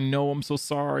words. I know, I'm so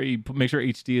sorry. Make sure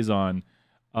HD is on.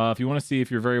 If you want to see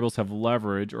if your variables have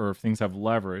leverage or if things have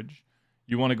leverage,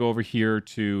 you want to go over here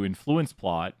to influence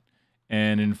plot.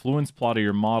 And influence plot of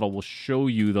your model will show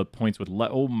you the points with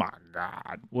oh my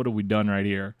God, what have we done right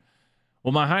here?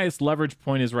 Well, my highest leverage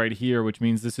point is right here, which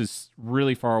means this is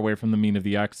really far away from the mean of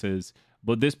the x's.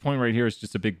 But this point right here is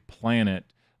just a big planet.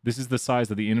 This is the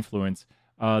size of the influence.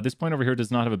 This point over here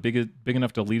does not have a big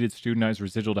enough deleted studentized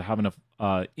residual to have enough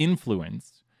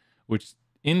influence, which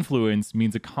influence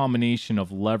means a combination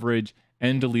of leverage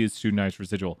and deleted studentized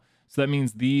residual. So that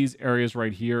means these areas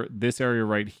right here, this area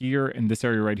right here, and this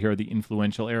area right here are the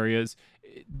influential areas.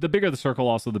 The bigger the circle,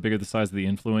 also the bigger the size of the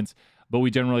influence. But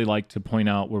we generally like to point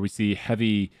out where we see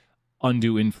heavy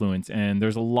undue influence. And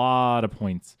there's a lot of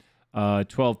points.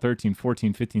 12, 13,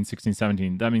 14, 15, 16,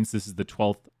 17. That means this is the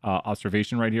 12th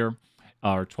observation right here,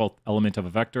 or 12th element of a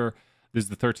vector. This is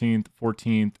the 13th,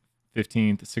 14th,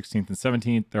 15th, 16th, and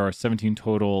 17th. There are 17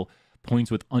 total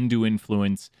points with undue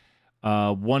influence.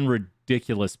 One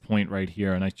ridiculous point right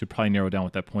here, and I should probably narrow down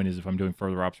what that point is if I'm doing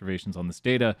further observations on this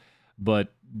data,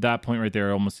 but that point right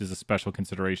there almost is a special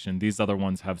consideration. These other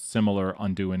ones have similar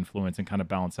undue influence and kind of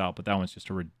balance out, but that one's just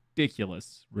a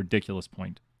ridiculous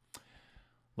point.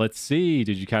 Let's see.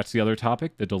 Did you catch the other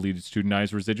topic? The deleted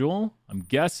studentized residual? I'm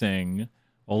guessing.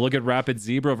 Well, look at Rapid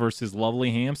Zebra versus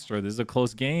Lovely Hamster. This is a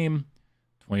close game.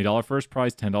 $20 first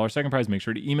prize, $10 second prize. Make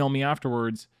sure to email me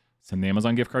afterwards. Send the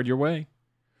Amazon gift card your way.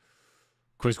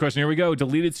 Quiz question, here we go.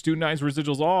 Deleted studentized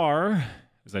residuals are,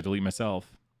 as I delete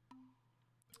myself,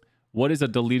 what is a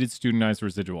deleted studentized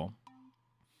residual?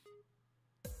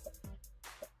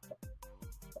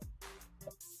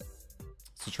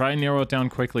 So try and narrow it down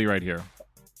quickly right here.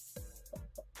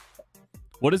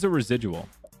 What is a residual?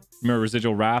 Remember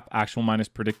residual wrap, actual minus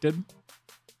predicted?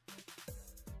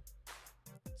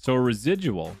 So a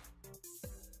residual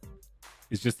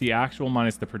is just the actual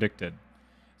minus the predicted.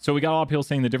 So we got a lot of people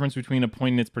saying the difference between a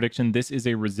point and its prediction. This is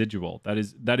a residual. That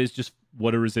is just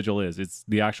what a residual is. It's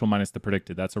the actual minus the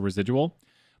predicted. That's a residual.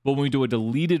 But when we do a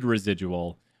deleted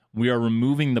residual, we are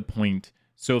removing the point.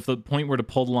 So if the point were to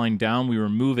pull the line down, we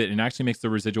remove it and it actually makes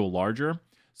the residual larger.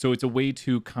 So it's a way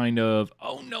to kind of,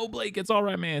 oh no, Blake, it's all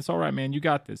right, man. It's all right, man. You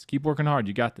got this. Keep working hard.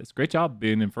 You got this. Great job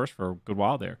being in first for a good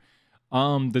while there.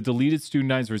 The deleted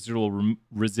studentized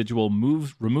residual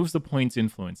removes the point's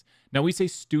influence. Now we say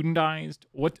studentized.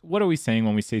 What are we saying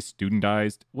when we say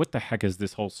studentized? What the heck is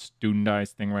this whole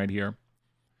studentized thing right here?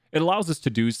 It allows us to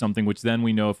do something which then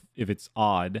we know if it's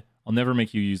odd. I'll never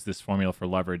make you use this formula for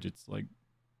leverage. It's like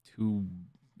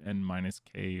 2n minus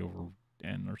k over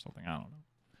n or something. I don't know.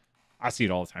 I see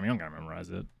it all the time. You don't gotta memorize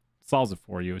it. It solves it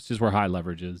for you. It's just where high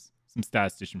leverage is. Some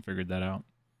statistician figured that out.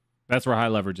 That's where high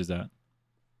leverage is at.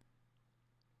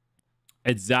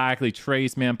 Exactly,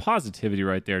 Trace, man. Positivity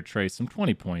right there, Trace. Some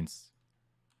 20 points.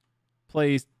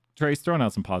 Please, Trace, throwing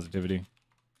out some positivity.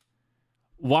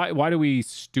 Why do we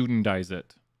studentize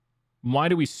it? Why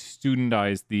do we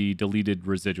studentize the deleted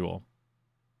residual?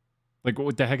 Like,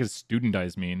 what the heck does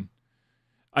studentize mean?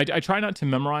 I try not to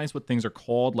memorize what things are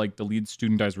called, like deleted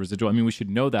studentized residual. I mean, we should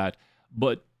know that.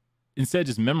 But instead of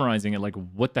just memorizing it, like,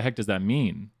 what the heck does that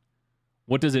mean?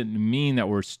 What does it mean that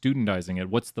we're studentizing it?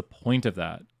 What's the point of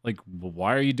that? Like,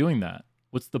 why are you doing that?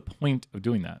 What's the point of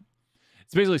doing that?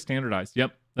 It's basically standardized.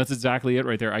 Yep, that's exactly it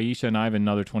right there. Aisha and Ivan,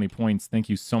 another 20 points. Thank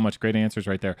you so much. Great answers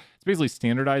right there. It's basically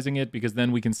standardizing it because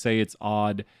then we can say it's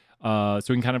odd. So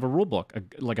we can kind of have a rule book,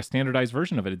 like a standardized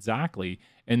version of it. Exactly.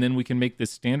 And then we can make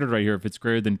this standard right here. If it's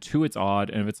greater than 2, it's odd.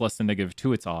 And if it's less than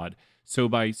 -2, it's odd. So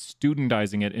by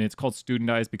studentizing it, and it's called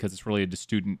studentized because it's related to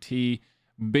student T,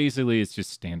 basically it's just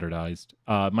standardized.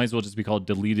 Might as well just be called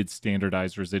deleted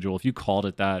standardized residual. If you called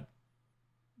it that,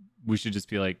 we should just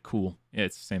be like, cool. Yeah,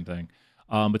 it's the same thing.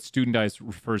 But studentized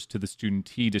refers to the student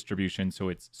T distribution, so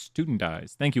it's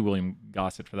studentized. Thank you, William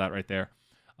Gossett, for that right there.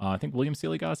 I think William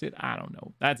Seeley Gossett. I don't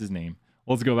know. That's his name.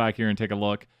 Let's go back here and take a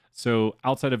look. So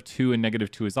outside of 2 and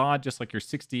 -2 is odd, just like your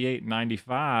 68,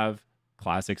 95.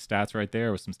 Classic stats right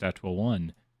there with some stat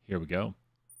 201. Here we go.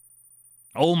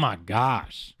 Oh my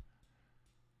gosh.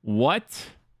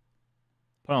 What?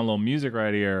 Put on a little music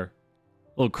right here.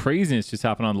 A little craziness just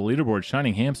happened on the leaderboard.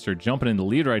 Shining Hamster jumping in the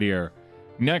lead right here.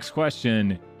 Next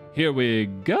question. Here we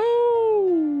go.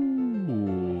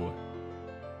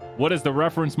 What is the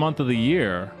reference month of the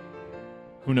year?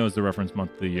 Who knows the reference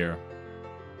month of the year?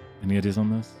 Any ideas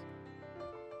on this?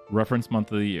 Reference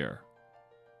month of the year.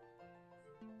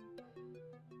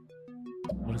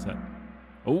 What is that?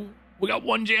 Oh, we got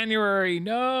 1 January.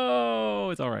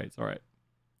 No, it's all right. It's all right.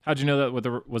 How'd you know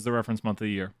that was the reference month of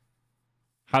the year?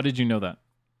 How did you know that?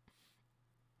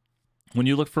 When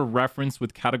you look for reference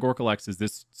with categorical X's,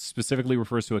 this specifically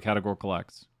refers to a categorical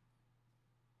X.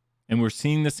 And we're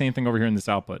seeing the same thing over here in this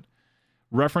output.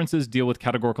 References deal with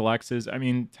categorical X's. I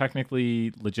mean,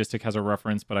 technically, logistic has a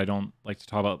reference, but I don't like to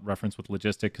talk about reference with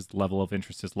logistic because the level of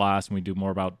interest is last, and we do more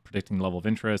about predicting the level of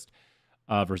interest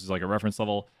versus like a reference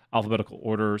level. Alphabetical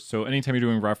order. So anytime you're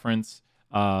doing reference,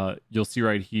 you'll see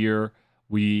right here,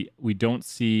 we don't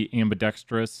see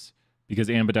ambidextrous because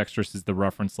ambidextrous is the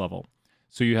reference level.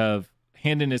 So you have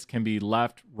handedness can be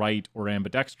left, right, or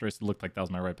ambidextrous. It looked like that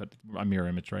was my right, but a mirror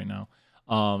image right now.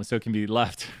 So it can be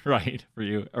left, right for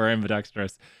you, or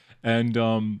ambidextrous. And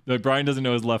Brian doesn't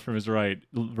know his left from his right.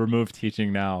 Remove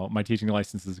teaching now. My teaching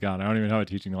license is gone. I don't even have a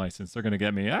teaching license. They're going to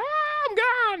get me. I'm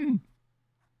gone.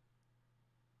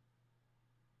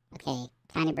 Okay,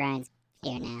 Tiny Brian's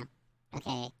here now.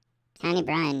 Okay, Tiny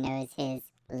Brian knows his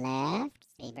left,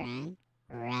 say Brian,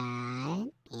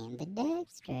 right,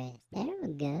 ambidextrous. There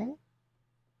we go.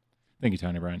 Thank you,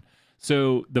 Tiny Brian.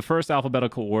 So the first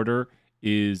alphabetical order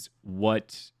is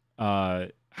how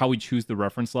we choose the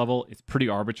reference level. It's pretty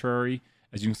arbitrary.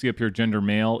 As you can see up here, gender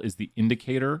male is the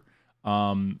indicator.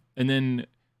 And then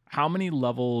how many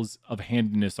levels of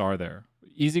handedness are there?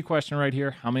 Easy question right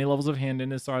here. How many levels of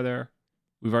handedness are there?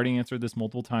 We've already answered this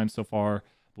multiple times so far,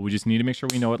 but we just need to make sure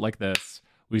we know it like this.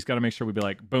 We just got to make sure we be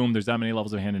like, boom, there's that many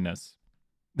levels of handedness.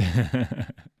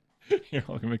 You're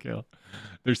welcome, Michaela.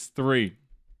 There's 3.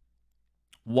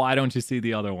 Why don't you see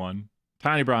the other one?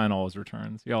 Tiny Brian always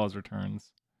returns. He always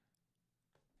returns.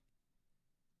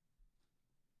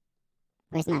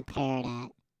 Where's my parrot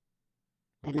at?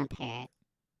 Where's my parrot?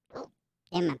 Oh,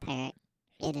 there's my parrot.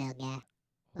 Hey, little guy.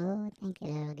 Oh, thank you,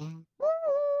 little guy. Woo!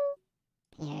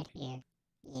 Parrot here.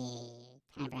 Yay.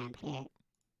 Tiny Brian parrot.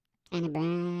 Tiny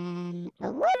Brian.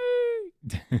 Oh, what?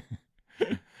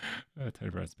 Tiny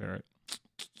Brian's parrot.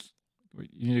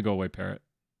 You need to go away, parrot.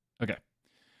 Okay.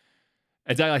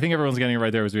 Exactly. I think everyone's getting it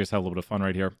right there as we just have a little bit of fun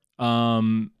right here.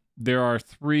 There are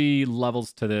 3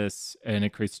 levels to this, and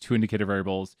it creates 2 indicator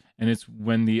variables, and it's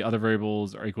when the other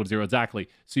variables are equal to 0. Exactly.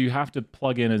 So you have to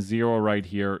plug in a 0 right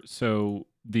here. So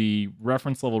the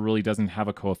reference level really doesn't have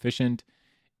a coefficient.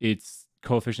 Its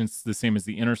coefficient's the same as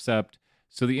the intercept.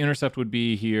 So the intercept would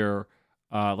be here,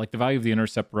 like the value of the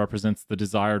intercept represents the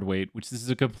desired weight, which this is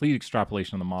a complete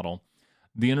extrapolation of the model.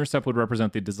 The intercept would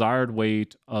represent the desired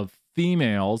weight of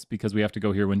females, because we have to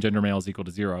go here when gender male is equal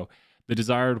to 0. The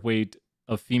desired weight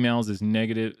of females is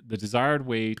negative. The desired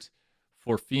weight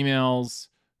for females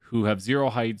who have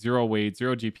 0 height, 0 weight,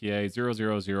 0 GPA, 0,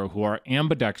 0, 0, who are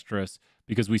ambidextrous,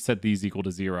 because we set these equal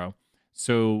to 0.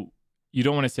 So you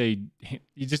don't want to say,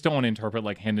 you just don't want to interpret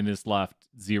like handedness left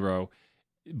 0,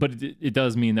 but it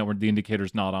does mean that the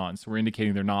indicator's not on. So we're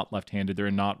indicating they're not left-handed,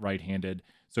 they're not right-handed.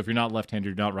 So if you're not left-handed,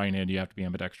 you're not right-handed, you have to be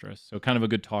ambidextrous. So kind of a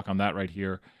good talk on that right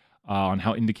here. On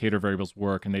how indicator variables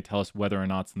work, and they tell us whether or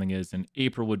not something is. And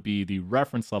April would be the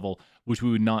reference level, which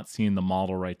we would not see in the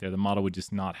model right there. The model would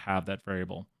just not have that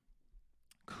variable.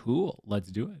 Cool. Let's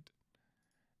do it.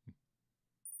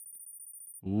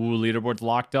 Ooh, leaderboard's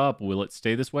locked up. Will it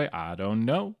stay this way? I don't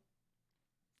know.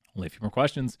 Only a few more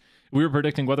questions. We were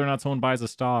predicting whether or not someone buys a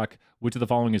stock. Which of the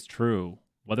following is true?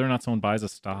 Whether or not someone buys a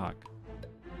stock.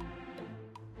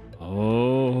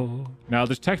 Oh. Now,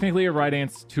 there's technically a right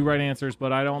answer, 2 right answers,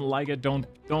 but I don't like it. Don't.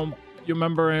 You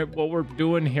remember what we're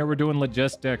doing here? We're doing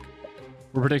logistic.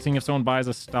 We're predicting if someone buys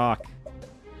a stock.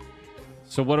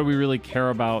 So what do we really care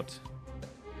about?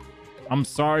 I'm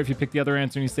sorry if you pick the other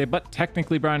answer and you say, but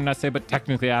technically, Brian, and I say, but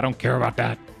technically, I don't care about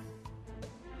that.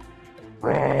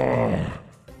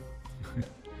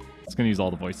 It's going to use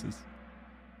all the voices.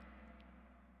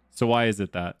 So why is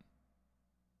it that?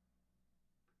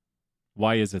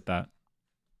 Why is it that?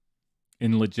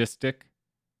 In logistic,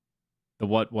 the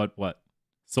what?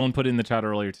 Someone put it in the chat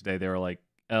earlier today. They were like,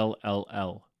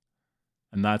 LLL.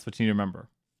 And that's what you need to remember.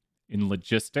 In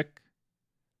logistic,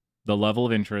 the level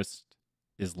of interest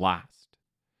is last.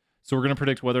 So we're going to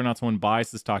predict whether or not someone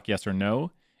buys the stock, yes or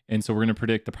no. And so we're going to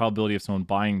predict the probability of someone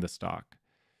buying the stock.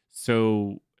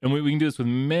 So, and we can do this with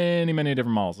many, many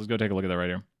different models. Let's go take a look at that right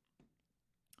here.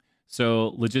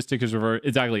 So logistic is reverse.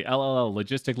 Exactly. LLL,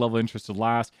 logistic level of interest is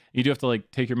last. You do have to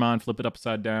like take your mind, flip it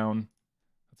upside down.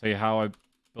 I'll tell you how I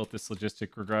built this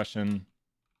logistic regression.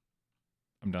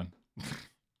 I'm done.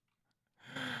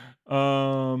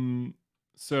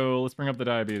 So let's bring up the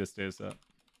diabetes data set.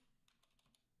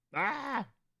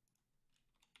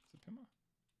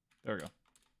 There we go.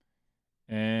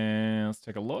 And let's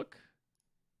take a look.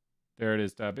 There it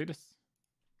is, diabetes.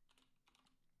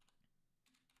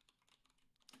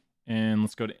 And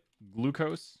let's go to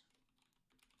glucose.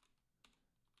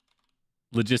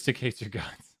 Logistic hates your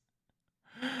guts.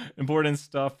 Important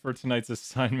stuff for tonight's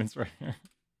assignments right here.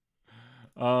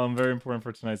 Very important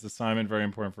for tonight's assignment. Very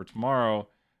important for tomorrow.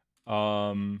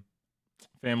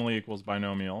 Family equals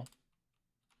binomial.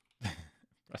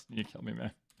 Preston, you kill me,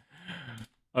 man.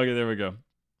 Okay, there we go.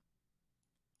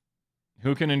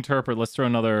 Who can interpret? Let's throw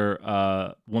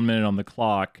another 1 minute on the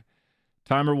clock.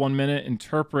 Timer 1 minute.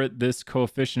 Interpret this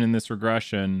coefficient in this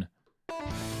regression.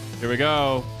 Here we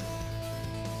go.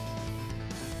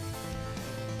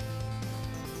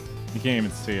 You can't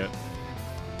even see it.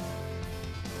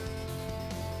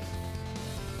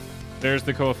 There's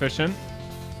the coefficient.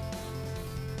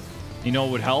 You know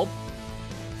what would help?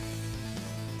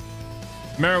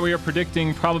 Remember, we are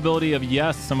predicting probability of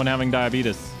yes, someone having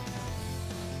diabetes.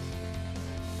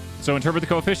 So interpret the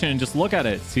coefficient and just look at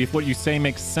it. See if what you say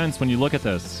makes sense when you look at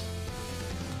this.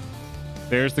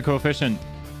 There's the coefficient.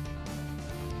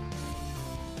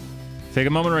 Take a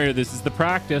moment right here. This is the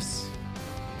practice.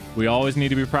 We always need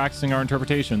to be practicing our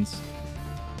interpretations.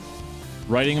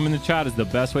 Writing them in the chat is the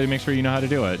best way to make sure you know how to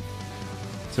do it.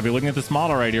 So if you're looking at this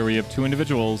model right here where you have 2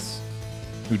 individuals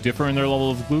who differ in their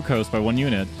level of glucose by 1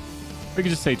 unit, or you could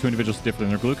just say 2 individuals differ in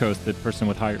their glucose, the person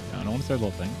with higher... I don't want to say a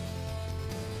little thing.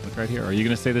 Look right here. Are you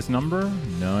going to say this number?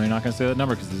 No, you're not going to say that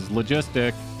number because this is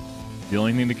logistic. The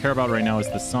only thing to care about right now is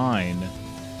the sign.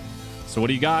 So what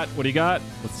do you got? What do you got?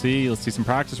 Let's see some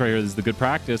practice right here. This is the good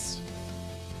practice.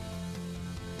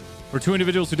 For 2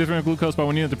 individuals who differ in glucose by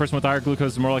 1 unit, the person with higher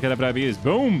glucose is more likely to have diabetes.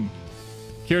 Boom!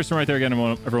 Kirsten right there again,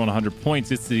 everyone 100 points.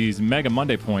 It's these Mega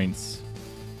Monday points.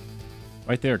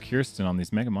 Right there, Kirsten on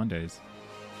these Mega Mondays.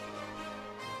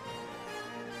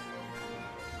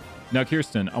 Now,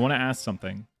 Kirsten, I want to ask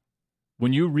something.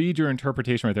 When you read your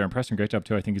interpretation right there, and Preston, great job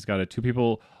too. I think he's got it. 2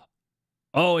 people.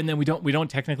 Oh, and then we don't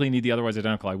technically need the otherwise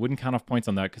identical. I wouldn't count off points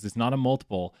on that because it's not a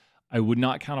multiple. I would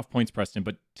not count off points, Preston,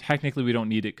 but technically we don't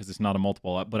need it because it's not a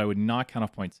multiple. But I would not count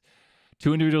off points.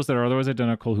 2 individuals that are otherwise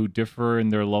identical who differ in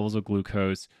their levels of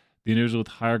glucose. The individual with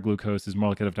higher glucose is more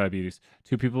likely to have diabetes.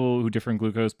 2 people who differ in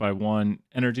glucose by 1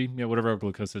 energy. Yeah, whatever our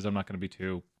glucose is. I'm not going to be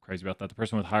too crazy about that. The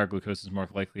person with higher glucose is more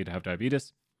likely to have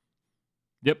diabetes.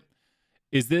 Yep.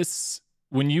 Is this,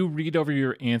 when you read over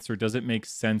your answer, does it make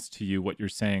sense to you what you're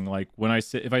saying? Like when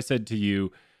if I said to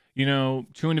you, you know,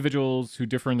 2 individuals who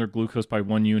differ in their glucose by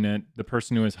 1 unit, the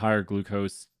person who has higher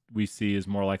glucose we see is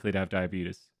more likely to have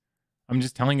diabetes. I'm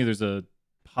just telling you there's a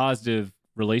positive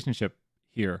relationship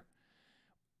here.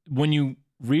 When you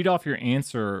read off your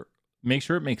answer, make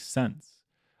sure it makes sense.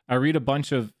 I read a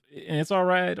bunch of, and it's all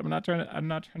right. I'm not trying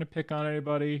to pick on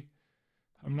anybody.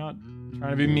 I'm not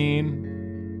trying to be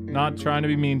mean. Not trying to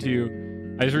be mean to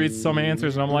you. I just read some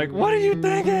answers and I'm like, what are you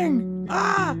thinking?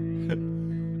 Ah!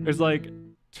 There's like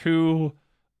 2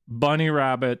 bunny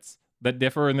rabbits that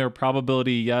differ in their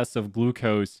probability, yes, of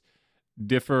glucose,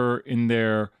 differ in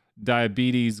their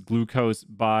diabetes glucose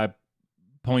by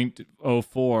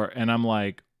 0.04. And I'm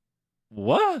like,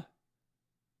 what?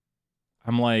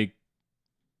 I'm like,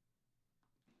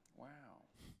 wow.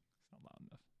 It's not loud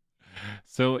enough.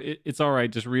 So it's all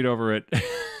right. Just read over it.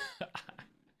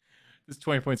 This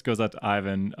 20 points goes out to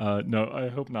Ivan. No, I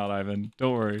hope not, Ivan.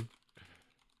 Don't worry.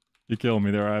 You killed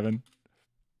me there, Ivan.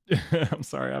 I'm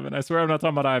sorry, Ivan. I swear I'm not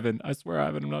talking about Ivan. I swear,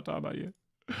 Ivan, I'm not talking about you.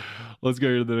 Let's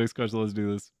go to the next question. Let's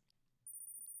do this.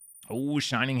 Oh,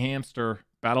 shining hamster.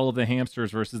 Battle of the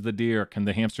hamsters versus the deer. Can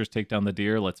the hamsters take down the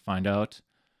deer? Let's find out.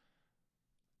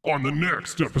 On the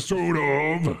next episode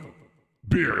of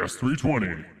BAS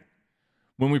 320.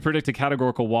 When we predict a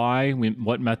categorical Y,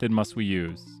 what method must we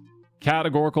use?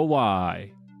 Categorical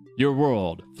Y. Your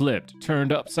world flipped,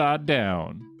 turned upside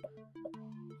down.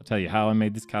 I'll tell you how I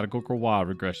made this categorical Y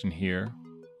regression here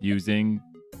using...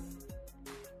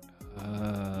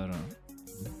 I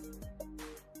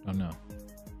don't know.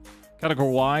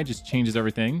 Categorical Y just changes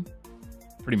everything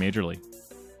pretty majorly.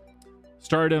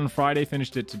 Started on Friday,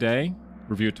 finished it today.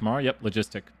 Review it tomorrow. Yep,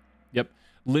 logistic. Yep.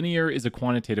 Linear is a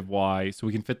quantitative Y, so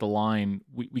we can fit the line.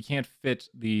 We can't fit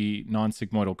the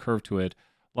non-sigmoidal curve to it.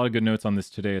 A lot of good notes on this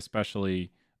today,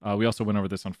 especially. We also went over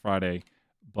this on Friday.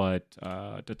 But,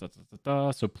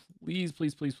 so please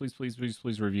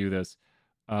review this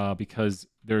because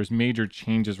there's major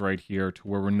changes right here to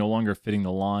where we're no longer fitting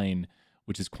the line,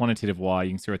 which is quantitative Y.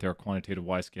 You can see right there, quantitative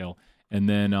Y scale. And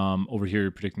then over here,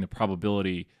 you're predicting the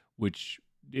probability, which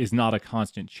is not a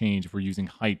constant change if we're using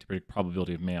height to predict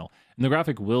probability of male. And the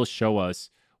graphic will show us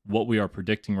what we are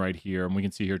predicting right here. And we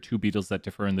can see here 2 beetles that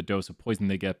differ in the dose of poison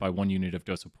they get by 1 unit of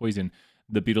dose of poison.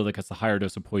 The beetle that gets the higher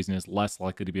dose of poison is less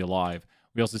likely to be alive.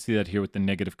 We also see that here with the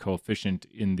negative coefficient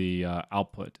in the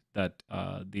output, that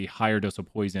the higher dose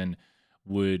of poison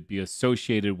would be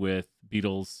associated with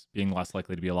beetles being less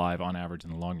likely to be alive on average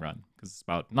in the long run. Because it's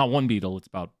about, not one beetle, it's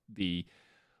about the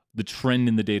trend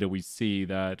in the data we see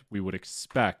that we would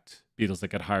expect beetles that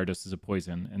get higher doses of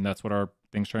poison. And that's what our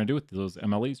thing's trying to do with those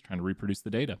MLEs, trying to reproduce the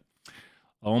data.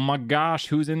 Oh my gosh,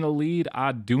 who's in the lead?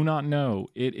 I do not know.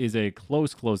 It is a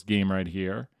close game right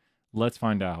here. Let's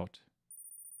find out.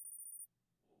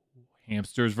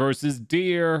 Hamsters versus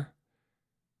deer.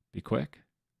 Be quick.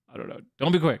 I don't know.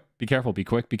 Don't be quick. Be careful. Be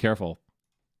quick. Be careful.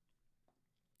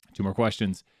 2 more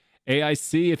questions.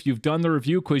 AIC, if you've done the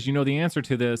review quiz, you know the answer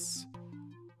to this.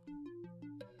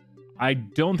 I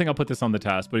don't think I'll put this on the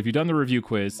test, but if you've done the review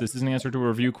quiz, this is an answer to a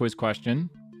review quiz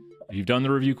question. If you've done the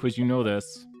review quiz, you know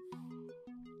this.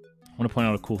 I want to point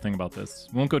out a cool thing about this.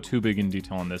 We won't go too big in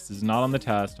detail on this. This is not on the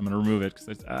test. I'm going to remove it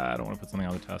because I don't want to put something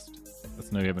on the test.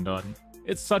 That's no you haven't done.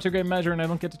 It's such a great measure, and I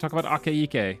don't get to talk about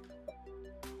Akeike.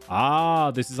 Ah,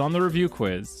 this is on the review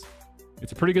quiz.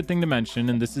 It's a pretty good thing to mention,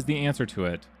 and this is the answer to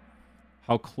it.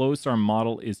 How close our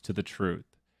model is to the truth.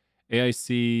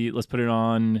 AIC, let's put it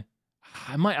on...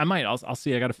 I might. I'll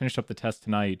see. I got to finish up the test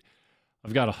tonight. I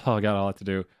got a lot to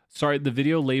do. Sorry, the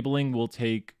video labeling will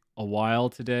take a while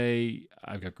today.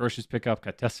 I've got groceries pick up,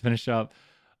 got tests to finish up.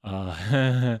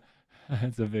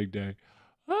 It's a big day.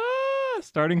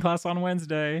 Starting class on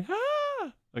Wednesday.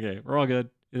 Okay, we're all good.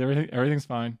 Everything's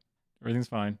fine. Everything's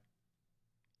fine.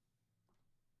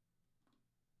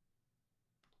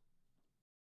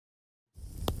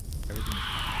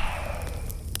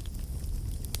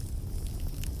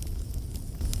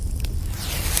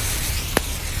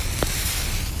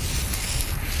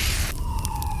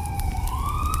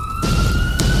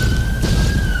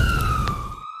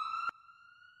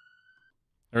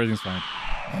 Everything's fine.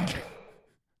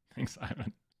 Thanks,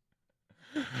 Simon.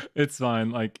 It's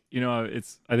fine. Like, you know,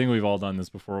 I think we've all done this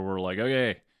before. We're like,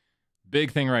 okay,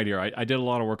 big thing right here. I did a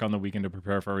lot of work on the weekend to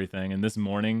prepare for everything. And this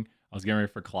morning I was getting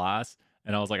ready for class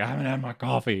and I was like, I haven't had my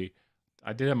coffee.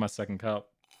 I did have my 2nd cup.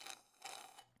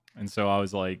 And so I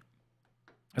was like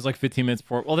 15 minutes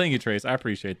before. Well, thank you, Trace. I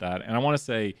appreciate that. And I want to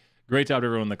say great job to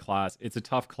everyone in the class. It's a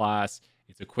tough class.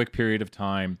 It's a quick period of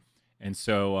time. And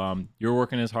so you're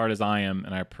working as hard as I am,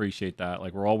 and I appreciate that.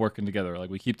 Like, we're all working together.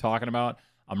 Like we keep talking about,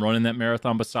 I'm running that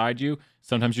marathon beside you.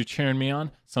 Sometimes you're cheering me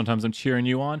on. Sometimes I'm cheering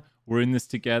you on. We're in this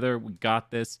together. We got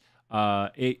this.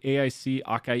 AIC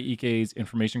Akaike's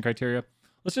information criteria.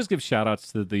 Let's just give shout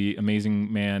outs to the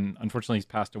amazing man. Unfortunately, he's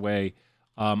passed away.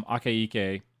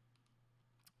 Akaike.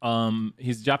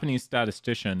 He's a Japanese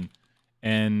statistician.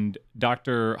 And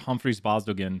Dr. Humphreys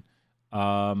Bosdogan.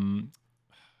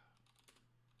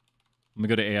 Let me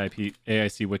go to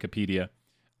AIC Wikipedia.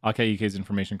 Akaike's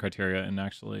information criteria. And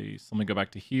actually, so let me go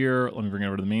back to here. Let me bring it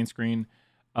over to the main screen.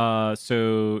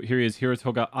 So here he is.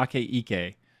 Hirotoga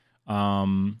Akeike.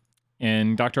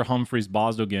 And Dr. Humphreys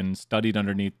Bosdogan studied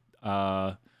underneath.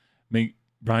 Brian,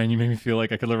 you made me feel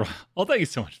like I could live. Oh, thank you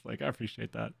so much, Blake. I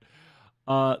appreciate that.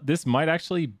 This might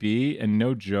actually be, and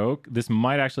no joke, this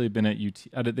might actually have been at UT.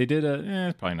 They did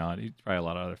probably not. Probably a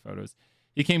lot of other photos.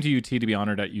 He came to UT to be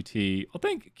honored at UT. Well,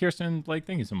 thank Kirsten, Blake.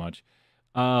 Thank you so much.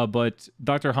 But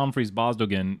Dr. Humphreys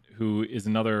Bosdogan, who is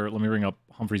another, let me bring up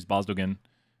Humphreys Bosdogan.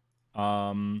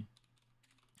 Bosdogan.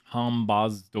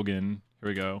 Here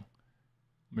we go.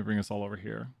 Let me bring us all over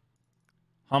here.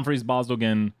 Humphreys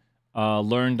Bosdogan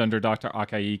learned under Dr.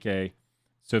 Akaike.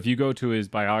 So if you go to his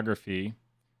biography,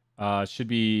 should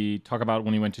be talk about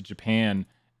when he went to Japan,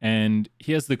 and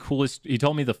he has the coolest. He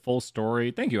told me the full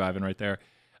story. Thank you, Ivan, right there.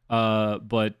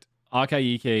 But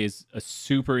Akaike is a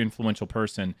super influential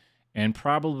person, and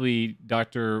probably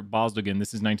Dr. Bosdogan.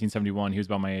 This is 1971. He was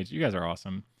about my age. You guys are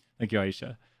awesome. Thank you,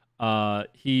 Aisha.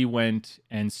 He went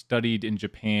and studied in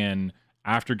Japan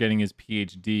after getting his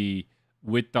PhD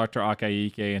with Dr.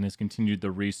 Akaike and has continued the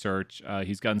research.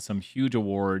 He's gotten some huge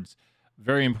awards.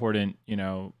 Very important,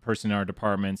 person in our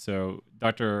department. So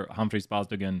Dr. Humphreys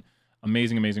Bosdogan,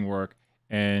 amazing work.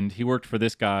 And he worked for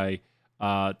this guy.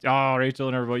 Rachel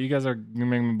and everybody, you guys are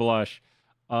making me blush.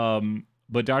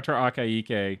 But Dr.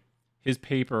 Akaike, his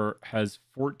paper has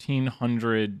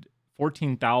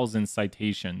 14,000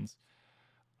 citations.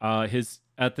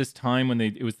 At this time when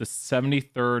it was the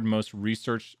 73rd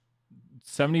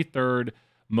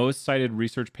most cited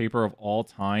research paper of all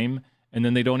time. And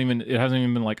then it hasn't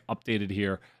even been like updated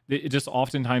here. It just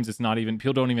oftentimes it's not even,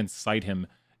 people don't even cite him.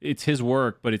 It's his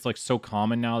work, but it's like so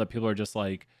common now that people are just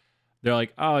like, they're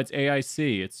like, oh, it's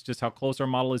AIC. It's just how close our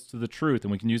model is to the truth.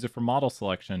 And we can use it for model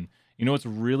selection. You know what's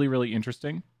really, really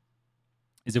interesting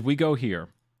is if we go here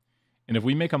and if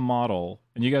we make a model,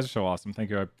 and you guys are so awesome. Thank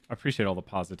you. I appreciate all the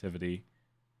positivity.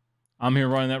 I'm here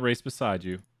running that race beside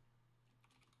you.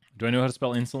 Do I know how to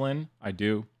spell insulin? I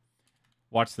do.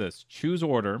 Watch this. Choose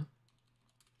order.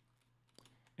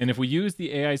 And if we use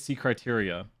the AIC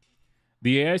criteria,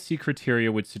 the AIC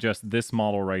criteria would suggest this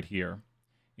model right here.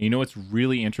 And you know what's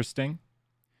really interesting?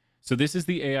 So this is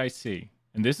the AIC,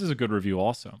 and this is a good review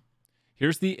also.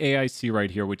 Here's the AIC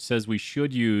right here, which says we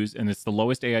should use, and it's the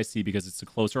lowest AIC because it's the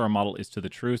closer our model is to the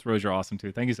truth. Rose, you're awesome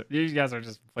too. Thank you. You guys are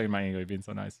just playing my English, being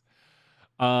so nice.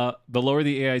 The lower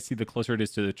the AIC, the closer it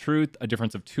is to the truth. A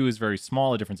difference of 2 is very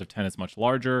small. A difference of 10 is much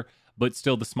larger. But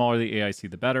still, the smaller the AIC,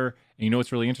 the better. And you know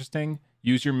what's really interesting?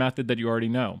 Use your method that you already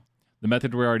know. The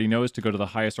method we already know is to go to the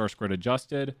highest R-squared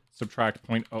adjusted, subtract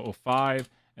 0.005,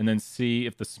 and then see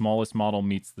if the smallest model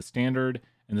meets the standard,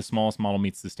 and the smallest model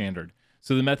meets the standard.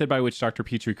 So the method by which Dr.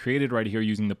 Petrie created right here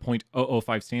using the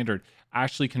 0.005 standard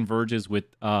actually converges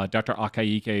with Dr.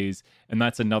 Akaike's, and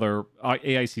that's another,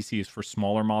 AICC is for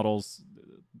smaller models.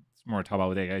 It's more to talk about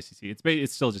with AICC.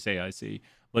 It's still just AIC,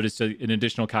 but it's an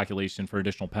additional calculation for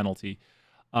additional penalty.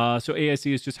 So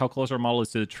AIC is just how close our model is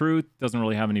to the truth. Doesn't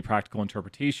really have any practical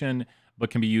interpretation,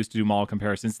 but can be used to do model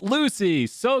comparisons. Lucy,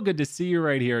 so good to see you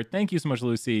right here. Thank you so much,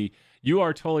 Lucy. You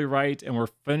are totally right, and we're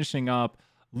finishing up.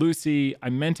 Lucy, I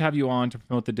meant to have you on to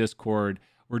promote the Discord.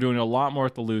 We're doing a lot more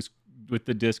with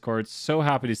the Discord. So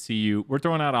happy to see you. We're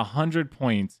throwing out 100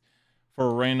 points for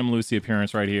a random Lucy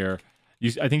appearance right here.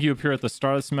 I think you appear at the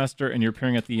start of the semester, and you're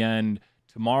appearing at the end.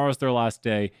 Tomorrow's their last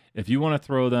day. If you want to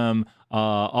throw them,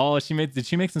 did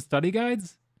she make some study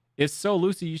guides? If so,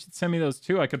 Lucy, you should send me those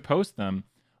too. I could post them.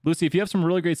 Lucy, if you have some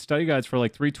really great study guides for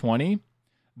like 320,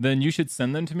 then you should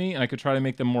send them to me, and I could try to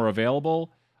make them more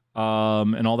available,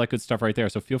 and all that good stuff right there.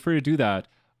 So feel free to do that.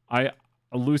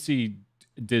 Lucy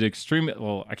did extremely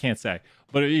well. I can't say,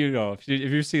 but if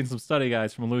you're seeing some study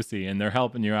guides from Lucy and they're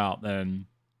helping you out, then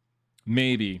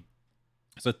maybe.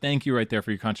 So thank you right there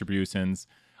for your contributions.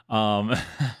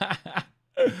 I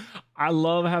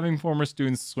love having former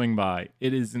students swing by.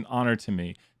 It is an honor to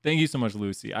me. Thank you so much,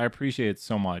 Lucy. I appreciate it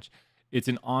so much. It's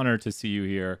an honor to see you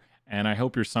here, and I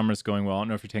hope your summer's going well. I don't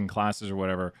know if you're taking classes or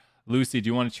whatever. Lucy, do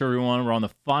you want to cheer everyone? We're on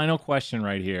the final question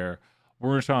right here.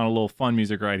 We're going to turn on a little fun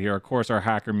music right here. Of course, our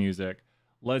hacker music.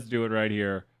 Let's do it right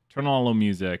here. Turn on a little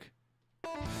music.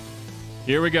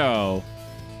 Here we go.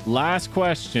 Last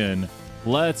question.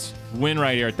 Let's win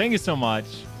right here. Thank you so much.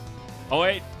 Oh,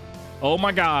 wait. Oh,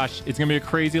 my gosh. It's going to be a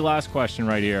crazy last question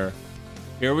right here.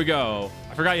 Here we go.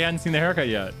 I forgot you hadn't seen the haircut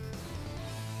yet.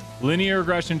 Linear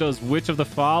regression does which of the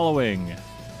following?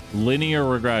 Linear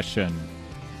regression.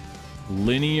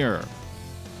 Linear.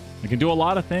 It can do a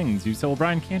lot of things. You said, well,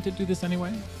 Brian, can't it do this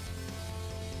anyway?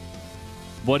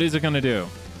 What is it going to do?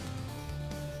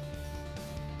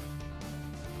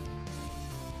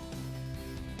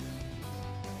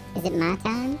 Is it my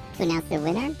time to announce the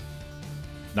winner?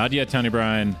 Not yet, Tony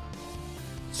Brian.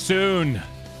 Soon.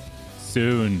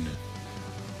 Soon.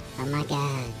 Oh my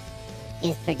god.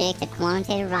 Just predict a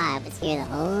quantitative ride was here the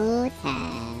whole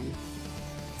time.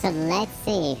 So let's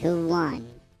see who won.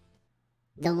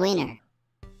 The winner.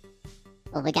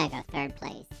 Well, we gotta go third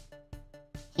place.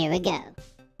 Here we go.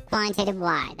 Quantitative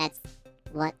Y. That's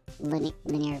what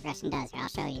linear regression does. Here, I'll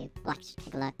show you. Watch,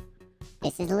 take a look.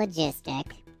 This is logistic.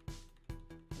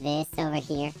 This over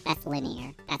here, that's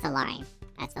linear. That's a line.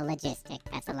 That's a logistic.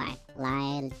 That's a line.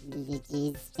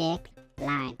 Logistic.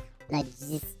 Line.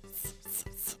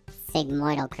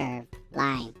 sigmoidal curve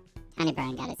line. Tiny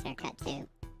Brian got his haircut too.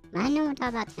 I know we're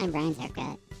talking about Tiny Brian's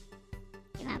haircut.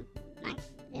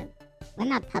 Where's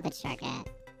my puppet shark at?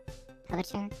 Puppet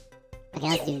shark? Okay,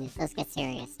 let's do this. Let's get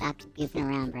serious. Stop goofing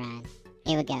around, Brian.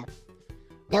 Here we go.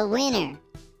 The winner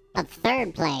of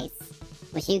third place,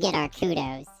 which you get our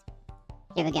kudos.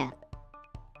 Here we go.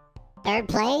 Third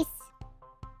place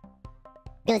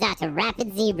goes out to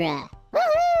Rapid Zebra.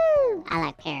 Woohoo! I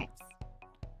like parrots.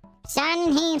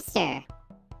 Shining Hamster.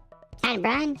 Tiny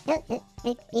Brian,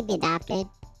 he'd be adopted.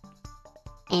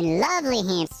 And Lovely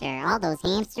Hamster. All those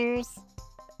hamsters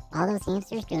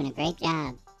doing a great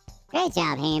job. Great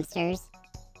job, hamsters.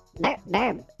 Burp.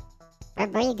 Burp,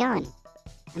 where you going?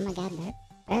 Oh my god, Burp.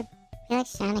 Burp, you're like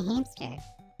Shiny Hamster.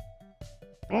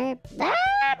 Burp.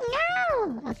 Burp,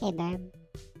 no! Okay, Burp.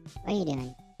 What are you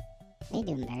doing? What are you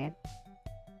doing, Burp?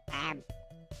 Burp.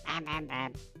 Burp, burp,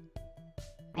 burp.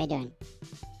 What are you doing?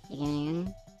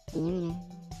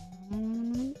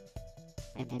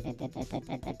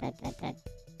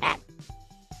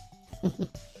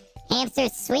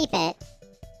 Hamsters sweep it.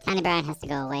 Tiny Brian has to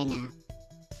go away now.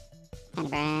 Tiny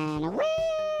Brian away.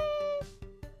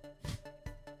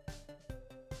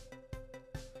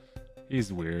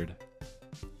 He's weird.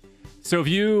 So if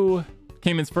you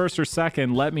came in first or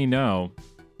second, let me know.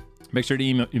 Make sure to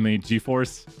email me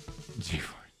GeForce.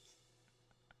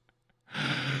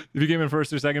 If you came in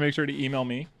first or second, make sure to email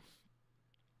me.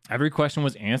 Every question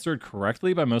was answered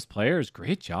correctly by most players.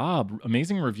 Great job.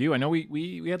 Amazing review. I know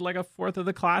we had like a fourth of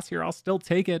the class here. I'll still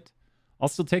take it.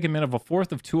 Man, if a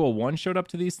fourth of 201 showed up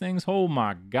to these things, oh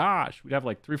my gosh. We'd have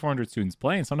like 300-400 students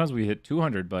playing. Sometimes we hit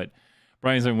 200, but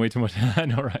Brian's doing way too much. I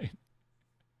know, right?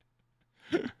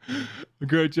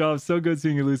 Great job. So good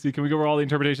seeing you, Lucy. Can we go over all the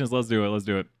interpretations? Let's do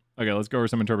it. Okay, let's go over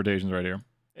some interpretations right here.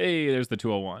 Hey, there's the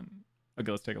 201.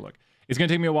 Okay, let's take a look. It's going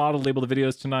to take me a while to label the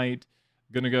videos tonight.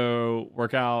 Gonna go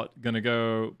work out. Gonna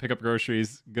go pick up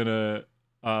groceries. Gonna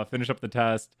finish up the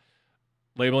test.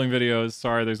 Labeling videos.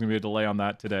 Sorry, there's going to be a delay on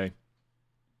that today.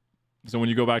 So when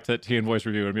you go back to that TN voice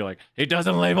review and be like, he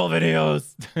doesn't label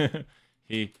videos.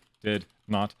 He did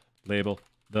not label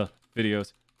the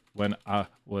videos when I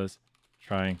was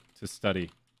trying to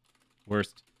study.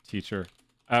 Worst teacher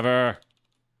ever.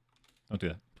 Don't do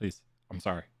that, please. I'm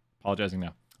sorry. Apologizing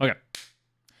now. Okay.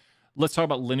 Let's talk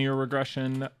about linear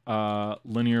regression.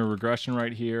 Linear regression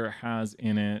right here has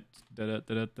in it...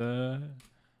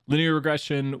 Linear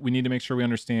regression, we need to make sure we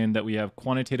understand that we have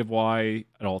quantitative y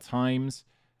at all times.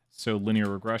 So linear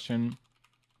regression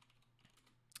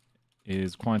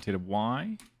is quantitative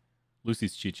y.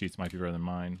 Lucy's cheat sheets might be better than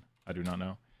mine. I do not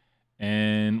know.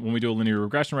 And when we do a linear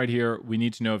regression right here, we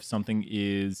need to know if something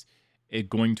is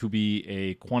going to be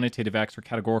a quantitative x or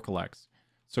categorical x.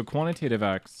 So quantitative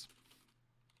x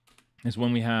is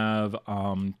when we have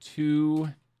two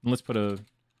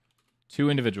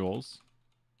individuals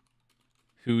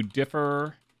who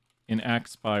differ in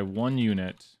x by 1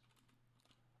 unit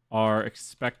are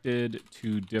expected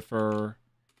to differ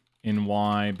in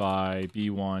y by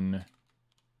b1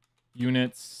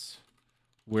 units,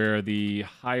 where the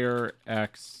higher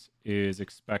x is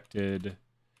expected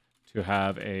to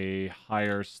have a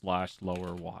higher /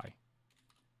 lower y. I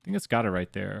think it's got it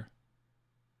right there.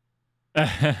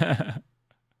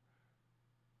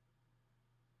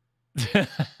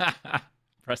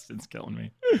 Preston's killing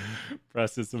me.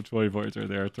 Preston's some 24s right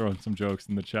there, throwing some jokes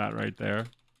in the chat right there.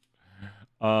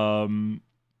 And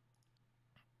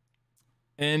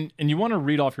you want to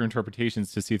read off your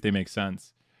interpretations to see if they make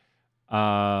sense.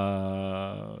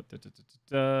 And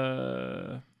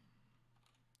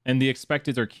the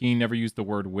expecteds are key. Never use the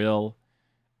word will.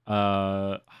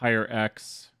 Higher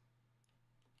x.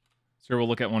 So we'll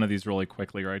look at one of these really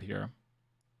quickly right here.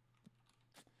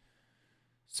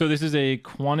 So this is a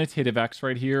quantitative x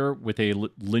right here with a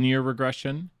linear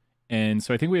regression. And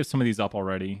so I think we have some of these up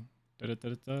already. Here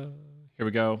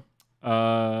we go.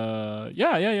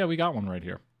 Yeah, we got one right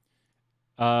here.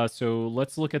 So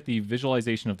let's look at the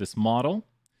visualization of this model.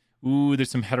 Ooh, there's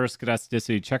some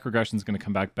heteroscedasticity. Check regression is going to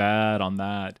come back bad on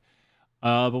that.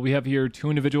 But we have here two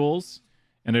individuals,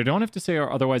 and I don't have to say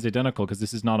are otherwise identical because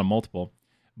this is not a multiple,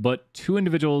 but two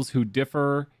individuals who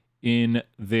differ in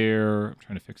their, I'm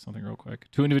trying to fix something real quick.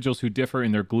 Two individuals who differ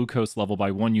in their glucose level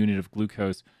by 1 unit of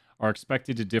glucose are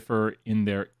expected to differ in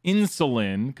their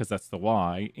insulin, because that's the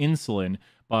Y, insulin,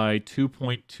 by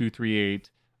 2.238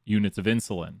 units of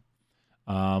insulin,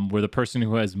 where the person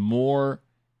who has more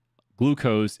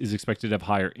glucose is expected to have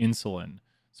higher insulin.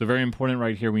 So very important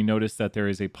right here. We notice that there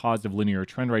is a positive linear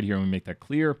trend right here, and we make that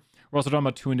clear. We're also talking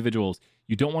about two individuals.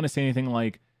 You don't want to say anything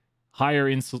like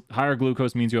higher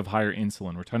glucose means you have higher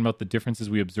insulin. We're talking about the differences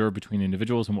we observe between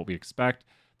individuals and what we expect.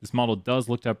 This model does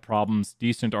look at problems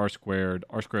decent R squared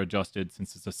adjusted.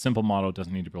 Since it's a simple model, it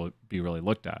doesn't need to be really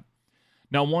looked at.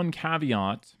 Now, one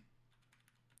caveat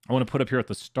I want to put up here at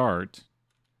the start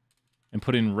and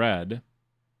put in red.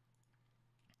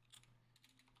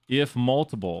 If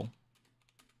multiple,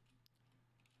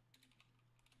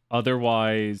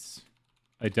 otherwise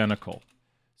identical.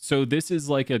 So this is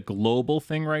like a global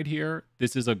thing right here.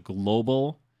 This is a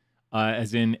global,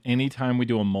 as in anytime we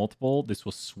do a multiple, this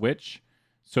will switch.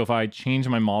 So if I change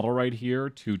my model right here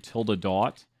to tilde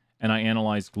dot and I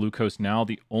analyze glucose now,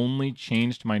 the only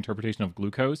change to my interpretation of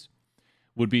glucose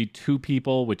would be two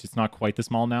people, which is not quite this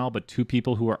small now, but two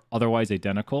people who are otherwise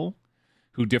identical,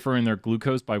 who differ in their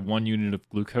glucose by 1 unit of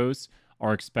glucose,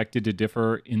 are expected to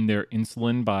differ in their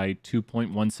insulin by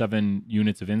 2.17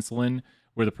 units of insulin,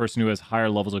 where the person who has higher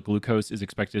levels of glucose is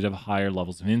expected to have higher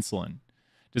levels of insulin.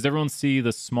 Does everyone see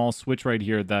the small switch right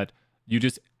here that you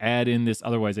just add in this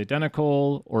otherwise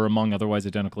identical or among otherwise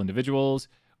identical individuals?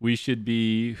 We should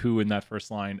be who in that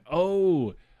first line?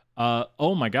 Oh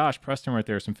my gosh, Preston right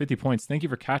there, some 50 points. Thank you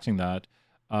for catching that.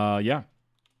 Yeah.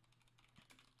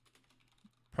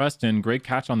 Preston, great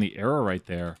catch on the error right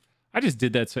there. I just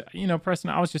did that. So, Preston,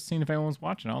 I was just seeing if anyone was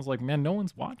watching. I was like, man, no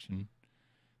one's watching.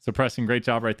 So Preston, great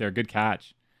job right there. Good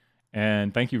catch.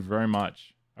 And thank you very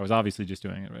much. I was obviously just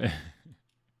doing it, right?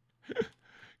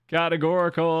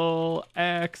 Categorical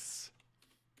X.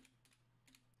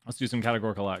 Let's do some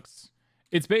categorical X.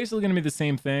 It's basically going to be the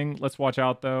same thing. Let's watch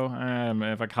out, though.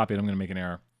 If I copy it, I'm going to make an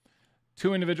error.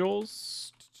 Two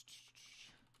individuals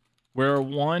where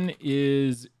one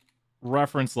is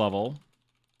reference level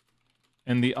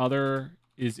and the other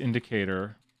is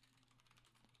indicator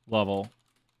level.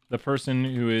 The person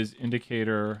who is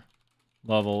indicator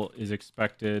level is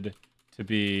expected to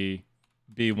be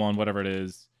B1, whatever it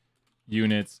is,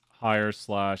 units higher /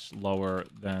 lower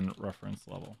than reference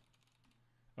level.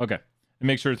 Okay. And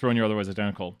make sure to throw in your otherwise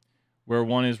identical. Where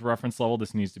one is reference level,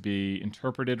 this needs to be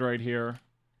interpreted right here.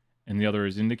 And the other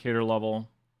is indicator level.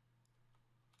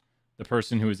 The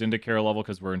person who is indicator level,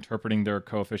 because we're interpreting their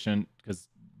coefficient, because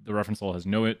the reference level has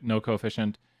no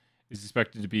coefficient, is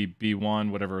expected to be B1,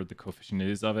 whatever the coefficient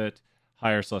is of it.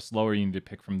 Higher / lower, you need to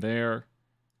pick from there.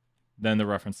 Then the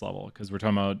reference level, because we're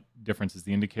talking about differences.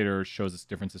 The indicator shows us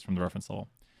differences from the reference level.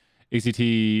 ACT,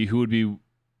 who would be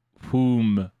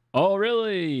whom? Oh,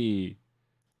 really?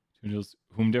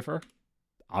 Whom differ?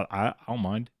 I don't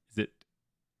mind. Is it?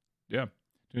 Yeah.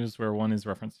 Just where one is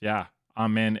reference. Yeah.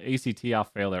 Man, ACT, I'll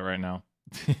fail that right now.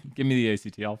 Give me the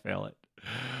ACT, I'll fail it.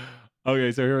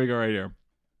 Okay, so here we go right here.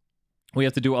 We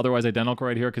have to do otherwise identical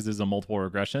right here because this is a multiple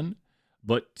regression.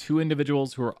 But two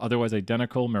individuals who are otherwise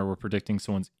identical, remember we're predicting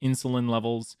someone's insulin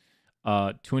levels.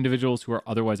 Two individuals who are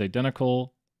otherwise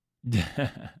identical.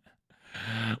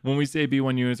 When we say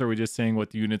B1 units, are we just saying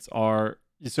what the units are?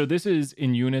 So this is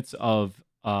in units of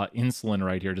insulin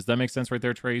right here. Does that make sense right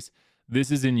there, Trace?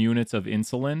 This is in units of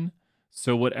insulin.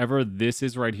 So whatever this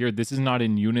is right here, this is not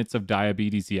in units of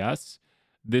diabetes, yes.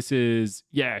 This is,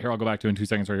 yeah, here, I'll go back to it in 2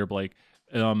 seconds right here, Blake.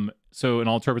 And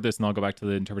I'll interpret this and I'll go back to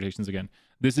the interpretations again.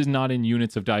 This is not in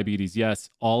units of diabetes, yes.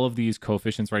 All of these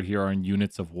coefficients right here are in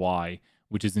units of Y,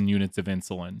 which is in units of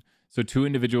insulin. So two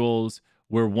individuals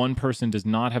where one person does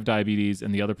not have diabetes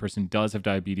and the other person does have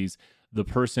diabetes, the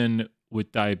person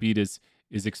with diabetes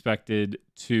is expected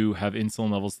to have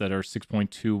insulin levels that are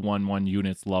 6.211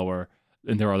 units lower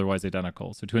and they're otherwise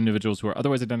identical. So two individuals who are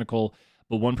otherwise identical,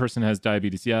 but one person has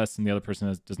diabetes, yes, and the other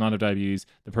person does not have diabetes.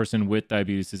 The person with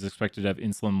diabetes is expected to have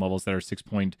insulin levels that are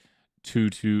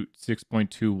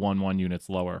 6.211 units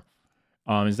lower.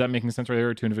 Is that making sense right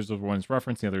there? Two individuals where one is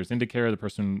reference, the other is indicator. The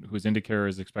person who is indicator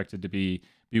is expected to be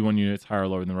B1 units higher or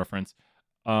lower than the reference.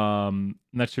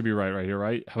 That should be right here,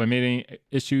 right? Have I made any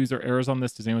issues or errors on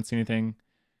this? Does anyone see anything?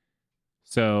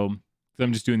 So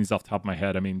I'm just doing these off the top of my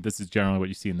head. I mean, this is generally what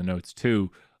you see in the notes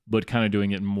too, but kind of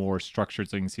doing it more structured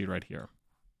so you can see it right here.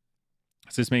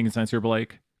 Is this making sense here,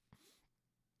 Blake?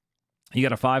 You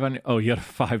got a 5 on, oh, you got a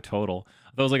 5 total.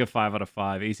 That was like a 5 out of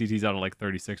 5. ACT's out of like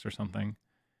 36 or something.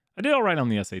 I did all right on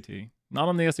the SAT, not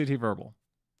on the SAT verbal.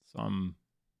 So I'm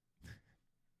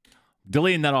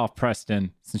deleting that off,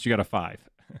 Preston, since you got a 5.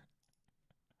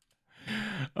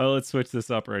 Let's switch this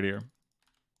up right here.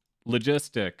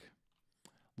 Logistic.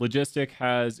 Logistic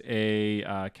has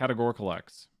a categorical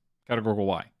X. Categorical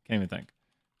Y. Can't even think.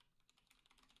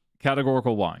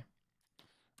 Categorical Y.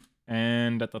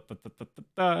 And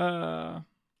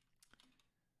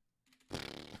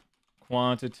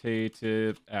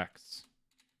quantitative X.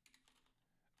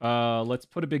 Let's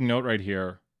put a big note right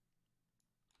here.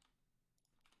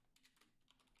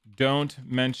 Don't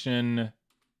mention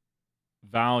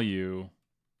value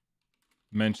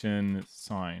mention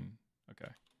sign.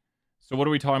 Okay. So what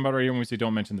are we talking about right here when we say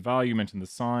don't mention the value, mention the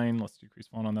sign? Let's decrease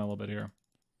font on that a little bit here.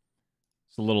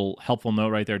 It's a little helpful note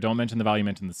right there. Don't mention the value,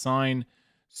 mention the sign.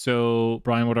 So,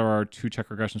 Brian, what are our 2 check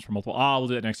regressions for multiple? We'll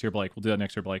do that next year, Blake. We'll do that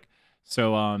next year, Blake.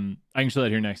 So I can show that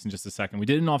here next in just a second. We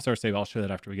did an off-star save. I'll show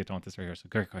that after we get done with this right here. So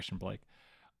great question, Blake.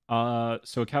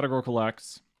 So categorical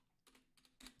X.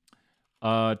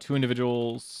 2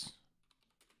 individuals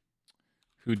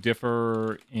who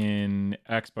differ in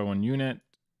X by 1 unit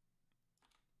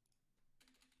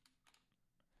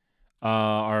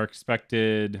are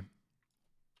expected...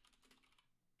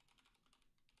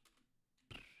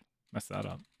 Mess that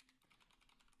up.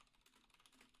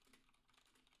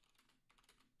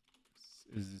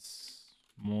 Is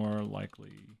more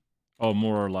likely. Oh,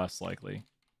 more or less likely.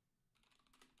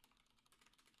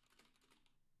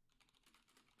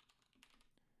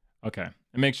 Okay.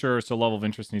 And make sure, so level of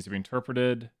interest needs to be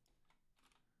interpreted.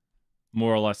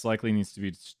 More or less likely needs to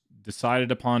be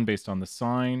decided upon based on the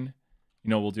sign. You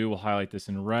know what we'll do? We'll highlight this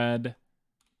in red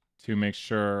to make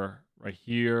sure right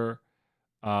here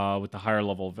with the higher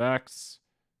level of X.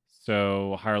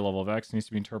 So higher level of X needs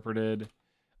to be interpreted.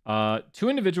 2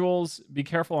 individuals, be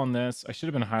careful on this. I should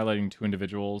have been highlighting 2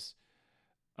 individuals.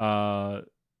 Like,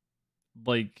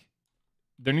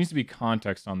 there needs to be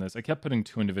context on this. I kept putting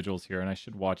 2 individuals here, and I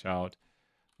should watch out.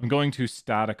 I'm going too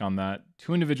static on that.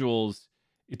 2 individuals,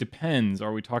 it depends.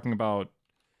 Are we talking about,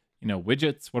 you know,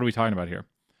 widgets? What are we talking about here?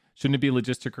 Shouldn't it be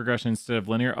logistic regression instead of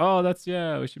linear? Oh, that's,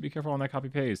 yeah, we should be careful on that copy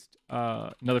paste.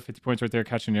 Another 50 points right there.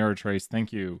 Catch an error trace.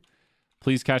 Thank you.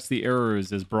 Please catch the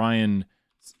errors as Brian's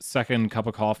second cup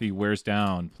of coffee wears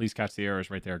down. Please catch the errors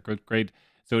right there. Good, great.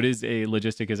 So it is a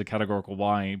logistic as a categorical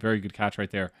Y. Very good catch right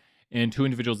there. And 2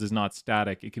 individuals is not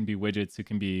static. It can be widgets. It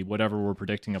can be whatever we're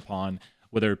predicting upon,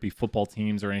 whether it be football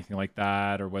teams or anything like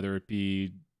that, or whether it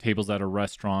be tables at a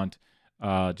restaurant.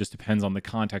 Just depends on the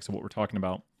context of what we're talking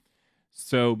about.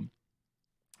 So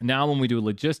now when we do a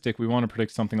logistic, we want to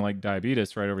predict something like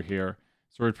diabetes right over here.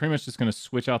 So we're pretty much just going to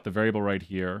switch out the variable right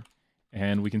here,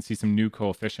 and we can see some new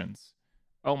coefficients.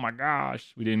 Oh my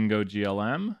gosh, we didn't go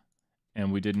GLM,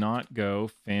 and we did not go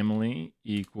family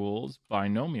equals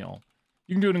binomial.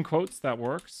 You can do it in quotes, that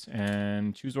works,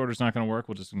 and choose order is not going to work.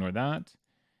 We'll just ignore that.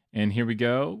 And here we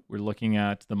go. We're looking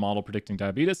at the model predicting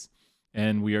diabetes,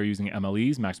 and we are using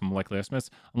MLEs, maximum molecular estimates.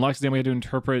 On Loxodon, we had to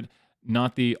interpret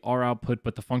not the R output,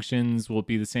 but the functions will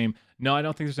be the same. No, I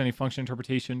don't think there's any function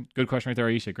interpretation. Good question right there,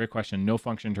 Aisha. Great question. No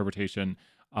function interpretation.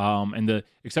 And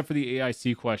except for the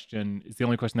AIC question, it's the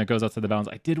only question that goes outside the bounds.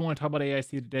 I did want to talk about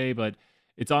AIC today, but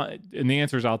it's on, and the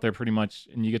answer's out there pretty much,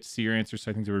 and you get to see your answers.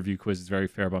 So I think the review quiz is very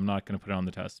fair, but I'm not going to put it on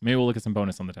the test. Maybe we'll look at some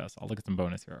bonus on the test. I'll look at some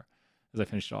bonus here as I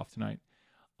finish it off tonight.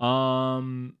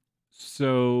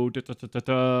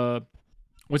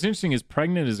 What's interesting is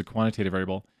pregnant is a quantitative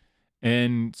variable.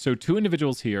 And so 2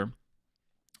 individuals here.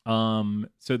 So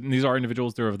these are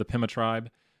individuals, they're of the Pima tribe.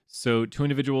 So 2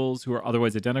 individuals who are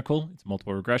otherwise identical, it's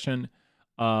multiple regression,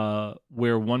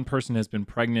 where one person has been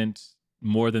pregnant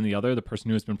more than the other. The person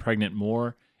who has been pregnant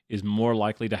more is more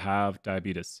likely to have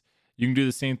diabetes. You can do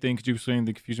the same thing. Could you explain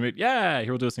the confusion rate? Yeah,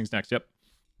 here we'll do those things next. Yep.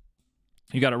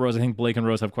 You got it, Rose. I think Blake and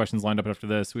Rose have questions lined up after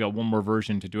this. We got one more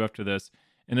version to do after this.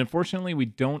 And unfortunately, we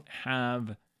don't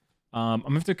have... I'm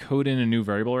going to have to code in a new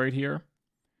variable right here.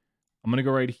 I'm going to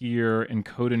go right here and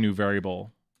code a new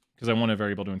variable because I want a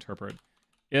variable to interpret.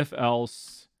 If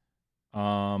else,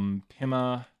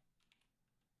 Pima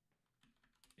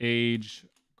age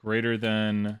greater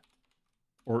than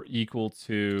or equal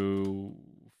to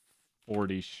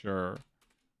 40, sure.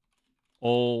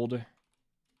 Old,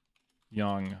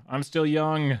 young. I'm still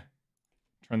young.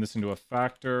 Turn this into a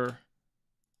factor.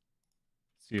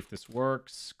 See if this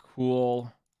works.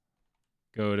 Cool.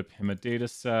 Go to Pima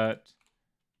dataset.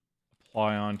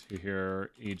 Apply onto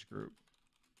here age group.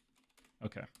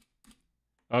 Okay.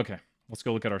 Okay. Let's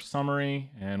go look at our summary.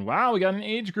 And wow, we got an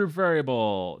age group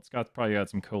variable. It's probably got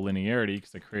some collinearity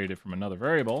because I created it from another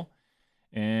variable.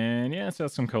 And yeah, it's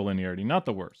got some collinearity. Not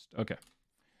the worst. Okay.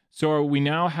 So we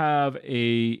now have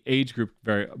a age group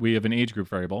we have an age group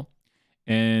variable.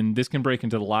 And this can break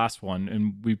into the last one.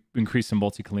 And we've increased some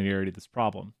multi-collinearity to this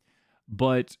problem.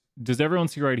 But does everyone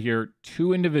see right here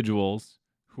 2 individuals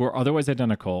who are otherwise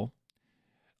identical?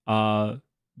 The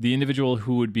individual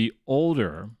who would be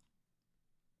older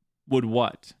would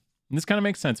what? And this kind of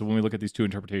makes sense when we look at these 2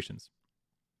 interpretations.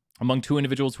 Among 2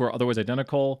 individuals who are otherwise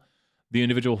identical, the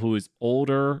individual who is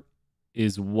older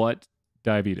is what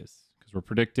diabetes? Because we're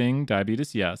predicting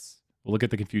diabetes, yes. We'll look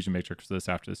at the confusion matrix for this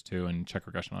after this too and check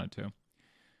regression on it too.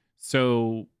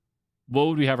 So what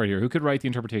would we have right here? Who could write the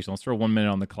interpretation? Let's throw 1 minute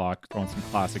on the clock, throw on some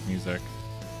classic music.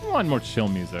 I want more chill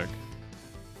music.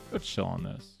 Go chill on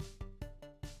this.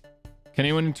 Can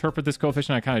anyone interpret this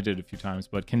coefficient? I kind of did it a few times,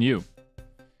 but can you?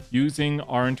 Using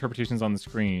our interpretations on the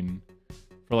screen,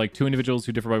 for like two individuals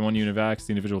who differ by 1 unit of x,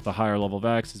 the individual with the higher level of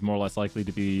x is more or less likely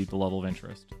to be the level of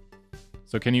interest.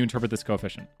 So can you interpret this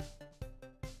coefficient?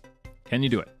 Can you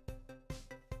do it?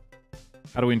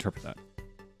 How do we interpret that?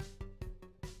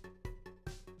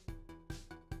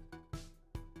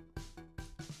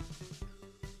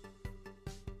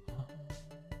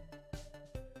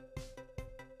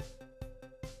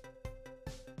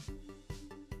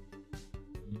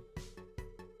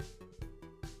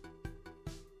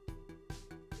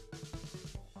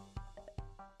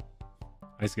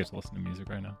 I just get to listen to music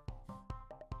right now.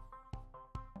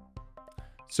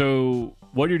 So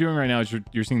what you're doing right now is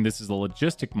you're seeing this as a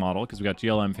logistic model because we got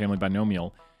GLM family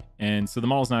binomial. And so the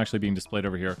model's not actually being displayed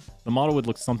over here. The model would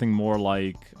look something more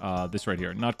like this right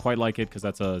here. Not quite like it because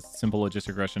that's a simple logistic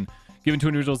regression. Given two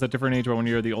individuals that differ in age by 1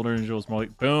 year, the older individual is more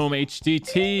like, boom,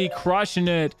 HDT, crushing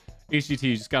it.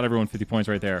 HDT just got everyone 50 points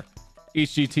right there.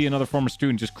 HGT, another former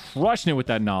student, just crushing it with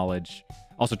that knowledge.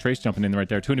 Also, Trace jumping in right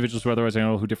there. Two individuals who otherwise I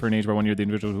know who differ in age by 1 year. The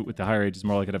individual with the higher age is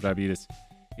more likely to have diabetes.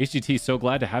 HGT, so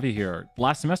glad to have you here.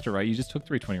 Last semester, right? You just took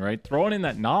 320, right? Throwing in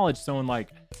that knowledge, someone like,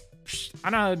 I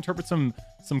know how to interpret some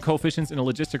coefficients in a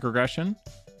logistic regression.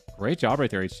 Great job right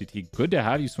there, HGT. Good to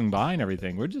have you swing by and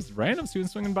everything. We're just random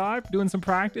students swinging by, doing some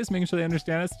practice, making sure they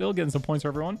understand it still, getting some points for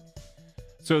everyone.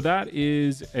 So that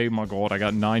is a, my God, I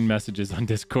got 9 messages on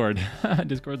Discord.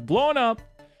 Discord's blowing up.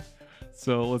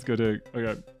 So let's go to,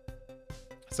 okay.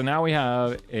 So now we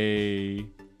have a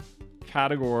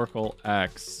categorical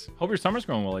X. Hope your summer's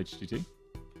going well, HGT.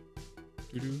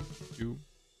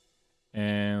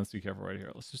 And let's be careful right here.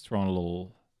 Let's just throw in a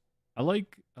little, I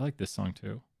like this song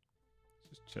too.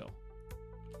 Just chill.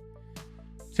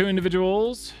 Two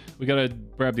individuals. We gotta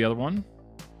grab the other one.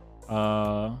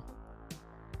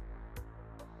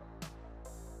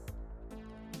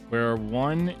 Where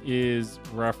one is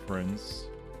reference.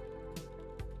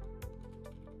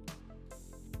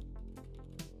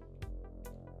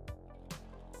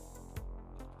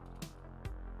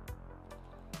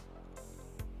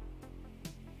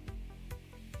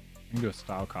 I can do a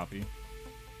style copy. Did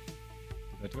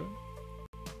that do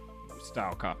it?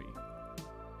 Style copy.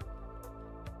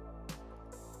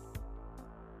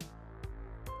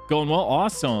 Going well.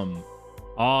 Awesome.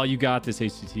 Oh, you got this,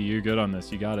 HTT. You're good on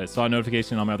this. You got it. Saw a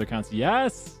notification on my other accounts.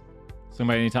 Yes.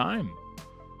 Somebody anytime.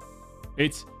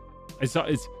 It's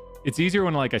easier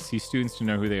when like I see students to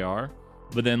know who they are.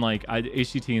 But then like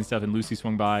HTT and stuff and Lucy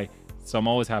swung by. So I'm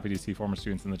always happy to see former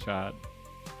students in the chat.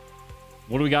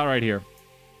 What do we got right here?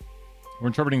 We're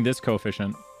interpreting this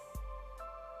coefficient.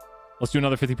 Let's do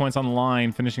another 50 points on the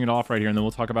line, finishing it off right here, and then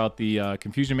we'll talk about the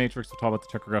confusion matrix. We'll talk about the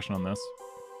check regression on this.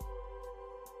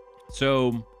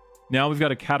 So now we've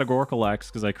got a categorical X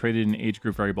because I created an age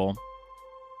group variable.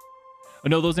 Oh,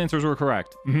 no, those answers were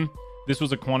correct. This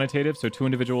was a quantitative, so two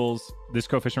individuals, this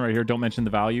coefficient right here, don't mention the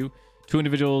value. Two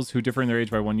individuals who differ in their age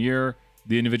by 1 year.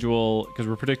 The individual, because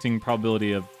we're predicting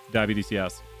probability of diabetes,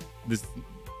 yes. This is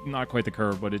not quite the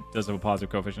curve, but it does have a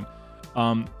positive coefficient.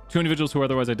 Two individuals who are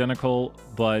otherwise identical,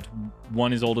 but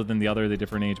one is older than the other. They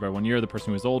differ in age by 1 year. The person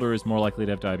who is older is more likely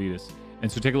to have diabetes.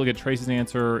 And so take a look at Trace's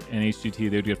answer and HGT.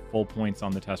 They would get full points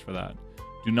on the test for that.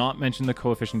 Do not mention the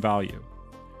coefficient value.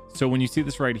 So when you see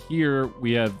this right here,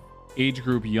 we have age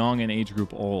group young and age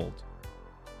group old.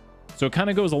 So it kind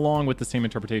of goes along with the same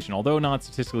interpretation, although not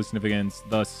statistically significant,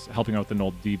 thus helping out with the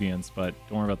null deviance, but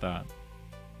don't worry about that.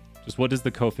 Just what does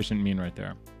the coefficient mean right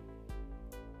there?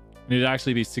 And it'd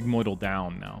actually be sigmoidal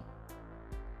down now.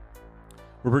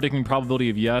 We're predicting probability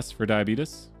of yes for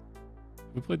diabetes.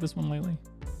 Have we played this one lately?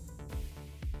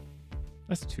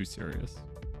 That's too serious.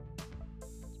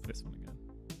 Let's play this one again.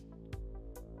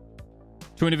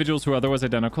 Two individuals who are otherwise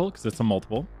identical, because it's a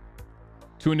multiple.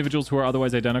 Two individuals who are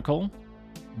otherwise identical,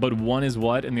 but one is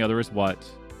what and the other is what?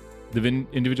 The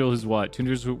individual is what? Two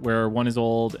individuals where one is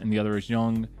old and the other is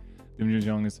young. The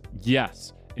individual young is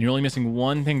yes. And you're only missing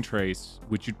one thing, Trace,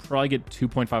 which you'd probably get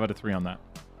 2.5 out of 3 on that.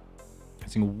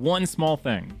 Missing one small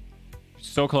thing.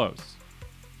 So close.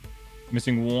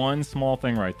 Missing one small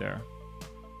thing right there.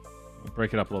 We'll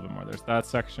break it up a little bit more. There's that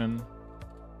section.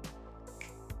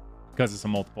 Because it's a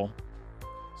multiple.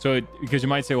 So, because you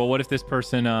might say, well, what if this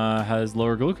person has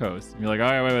lower glucose? And you're like,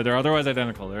 all right, wait, they're otherwise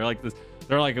identical. They're like this.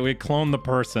 They're like, we clone the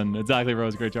person. Exactly,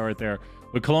 Rose. Great job right there.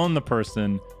 We clone the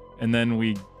person, and then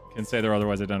we can say they're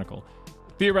otherwise identical.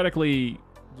 Theoretically,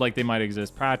 like they might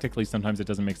exist. Practically, sometimes it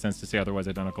doesn't make sense to say otherwise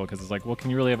identical because it's like, well, can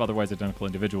you really have otherwise identical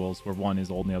individuals where one is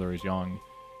old and the other is young?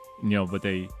 You know, but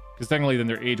because technically then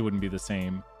their age wouldn't be the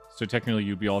same. So technically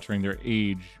you'd be altering their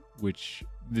age which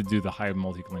do the high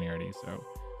multicollinearity. So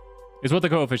it's what the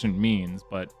coefficient means,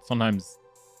 but sometimes,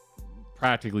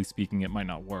 practically speaking, it might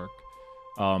not work.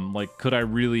 Like, could I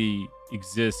really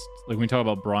exist? Like, when we talk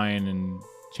about Brian and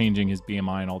changing his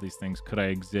BMI and all these things, could I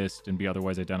exist and be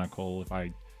otherwise identical if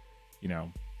I, you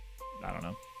know, I don't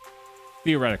know.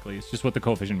 Theoretically, it's just what the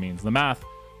coefficient means. The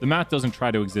math doesn't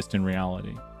try to exist in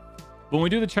reality. But when we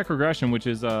do the check regression, which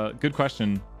is a good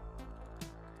question,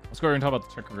 let's go ahead and talk about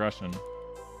the check regression.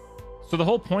 So the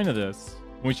whole point of this,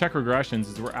 when we check regressions,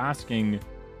 is we're asking,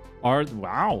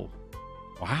 wow.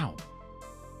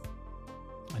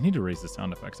 I need to raise the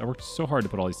sound effects. I worked so hard to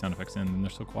put all these sound effects in, and they're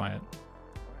so quiet.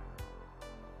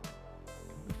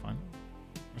 They're fun.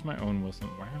 Where's my own Wilson?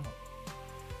 Wow.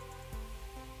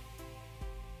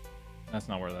 That's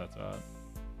not where that's at.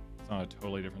 It's not a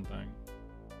totally different thing.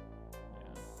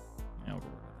 Yeah, we'll go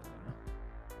over that later.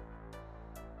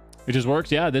 It just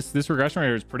works. Yeah, this regression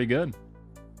rater is pretty good.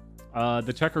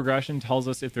 The check regression tells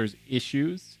us if there's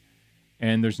issues,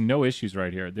 and there's no issues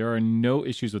right here. There are no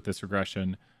issues with this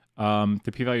regression.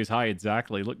 The p-value is high,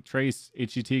 exactly. Look, Trace,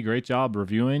 HGT, great job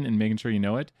reviewing and making sure you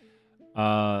know it.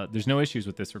 There's no issues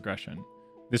with this regression.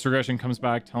 This regression comes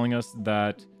back telling us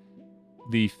that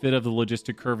the fit of the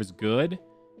logistic curve is good,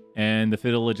 and the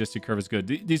fit of the logistic curve is good.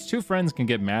 These two friends can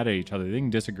get mad at each other. They can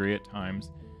disagree at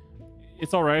times.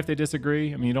 It's all right if they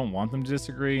disagree. I mean, you don't want them to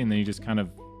disagree, and then you just kind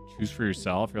of choose for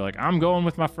yourself. You're like, I'm going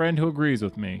with my friend who agrees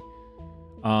with me.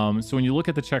 So when you look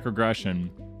at the check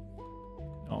regression,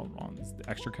 oh, wrong, this is the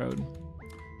extra code.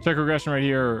 Check regression right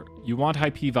here, you want high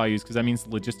p-values because that means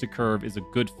the logistic curve is a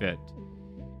good fit.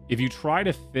 If you try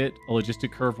to fit a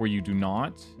logistic curve where you do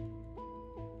not,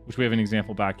 which we have an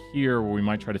example back here where we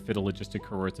might try to fit a logistic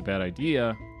curve where it's a bad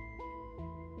idea,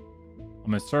 I'm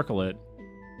going to circle it.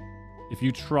 If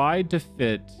you tried to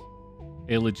fit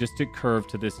a logistic curve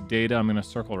to this data, I'm going to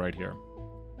circle right here.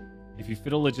 If you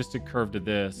fit a logistic curve to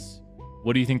this,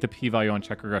 what do you think the p-value on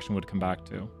check regression would come back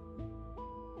to?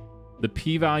 The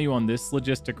p-value on this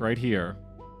logistic right here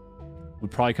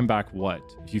would probably come back what?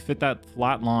 If you fit that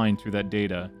flat line through that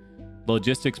data, the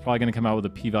logistic's probably going to come out with a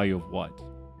p-value of what?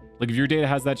 Like if your data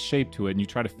has that shape to it and you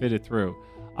try to fit it through,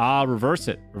 reverse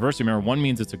it. Reverse it. Remember, one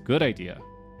means it's a good idea.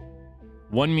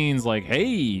 One means like,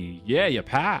 hey, yeah, you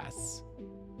pass.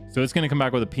 So it's going to come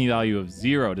back with a p-value of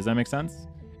 0. Does that make sense?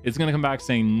 It's going to come back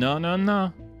saying, no, no,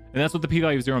 no. And that's what the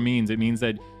p-value of 0 means. It means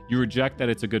that you reject that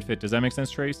it's a good fit. Does that make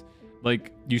sense, Trace?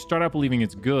 Like, you start out believing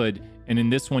it's good, and in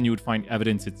this one, you would find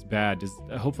evidence it's bad.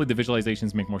 Hopefully the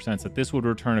visualizations make more sense, that this would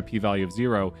return a p-value of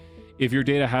 0. If your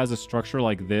data has a structure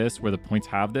like this, where the points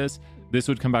have this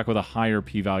would come back with a higher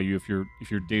p-value if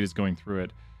your data is going through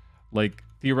it. Like,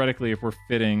 theoretically, if we're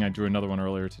fitting, I drew another one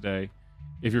earlier today,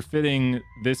 if you're fitting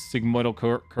this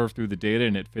sigmoidal curve through the data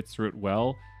and it fits through it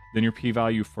well, then your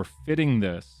p-value for fitting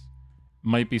this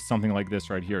might be something like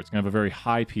this right here. It's going to have a very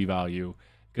high p-value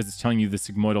because it's telling you the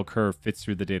sigmoidal curve fits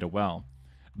through the data well.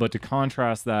 But to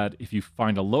contrast that, if you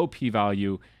find a low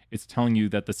p-value, it's telling you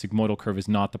that the sigmoidal curve is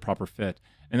not the proper fit.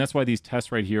 And that's why these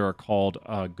tests right here are called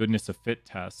goodness of fit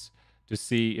tests, to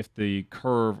see if the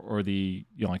curve or the,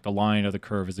 like the line of the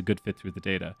curve is a good fit through the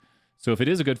data. So if it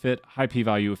is a good fit, high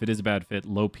p-value. If it is a bad fit,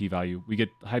 low p-value. We get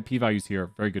high p-values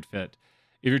here, very good fit.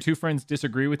 If your two friends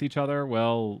disagree with each other,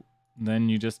 well, then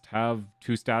you just have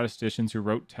two statisticians who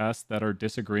wrote tests that are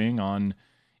disagreeing on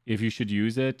if you should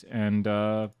use it. And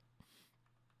yeah,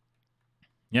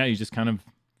 you just kind of,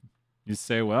 you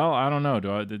say, well, I don't know.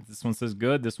 This one says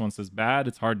good, this one says bad.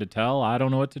 It's hard to tell. I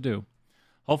don't know what to do.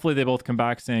 Hopefully they both come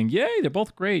back saying, yay, they're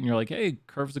both great. And you're like, hey,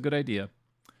 curve's a good idea.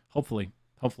 Hopefully.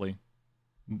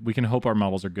 We can hope our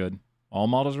models are good. All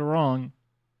models are wrong.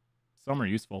 Some are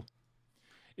useful.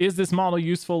 Is this model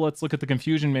useful? Let's look at the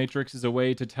confusion matrix as a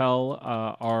way to tell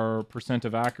our percent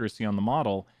of accuracy on the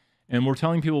model. And we're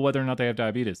telling people whether or not they have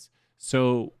diabetes.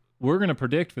 So we're going to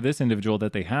predict for this individual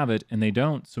that they have it, and they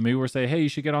don't. So maybe we'll say, hey, you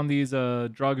should get on these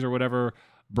drugs or whatever.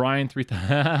 Brian,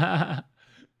 3,000.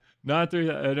 Not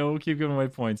 3,000. I know we'll keep giving away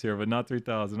points here, but not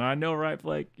 3,000. I know, right,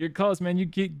 Blake? You're close, man. You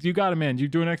got it, man. You're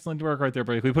doing excellent work right there,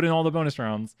 Blake. We put in all the bonus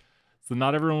rounds. So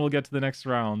not everyone will get to the next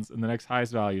rounds and the next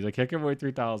highest values. I can't give away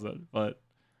 3,000, but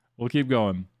we'll keep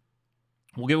going.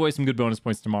 We'll give away some good bonus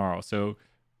points tomorrow. So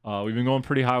we've been going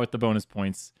pretty high with the bonus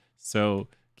points. So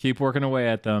keep working away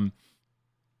at them.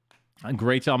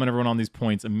 Great job on everyone on these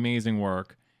points. Amazing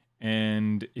work.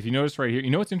 And if you notice right here, you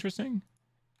know what's interesting?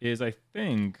 Is I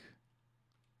think...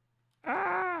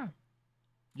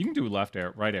 you can do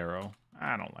right arrow.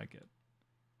 I don't like it.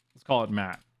 Let's call it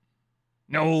Matt.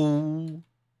 No!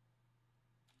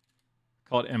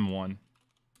 Call it M1.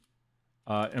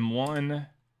 M1...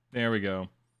 There we go.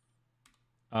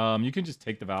 You can just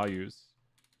take the values.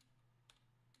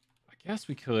 guess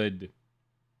we could...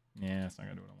 Yeah, it's not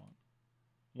going to do what I want.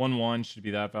 1, 1 should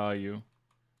be that value.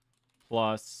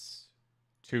 Plus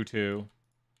 2, 2.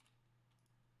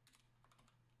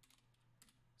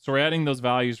 So we're adding those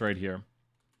values right here.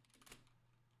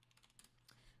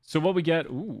 So what we get...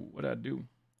 Ooh, what did I do?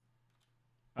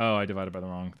 Oh, I divided by the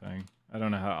wrong thing. I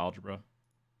don't know how algebra.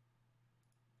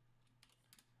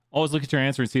 Always look at your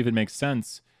answer and see if it makes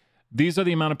sense. These are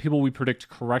the amount of people we predict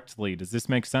correctly. Does this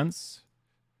make sense?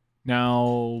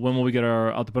 Now, when will we get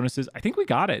out the bonuses? I think we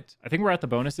got it. I think we're at the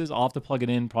bonuses. I'll have to plug it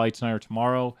in probably tonight or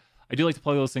tomorrow. I do like to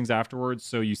plug those things afterwards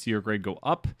so you see your grade go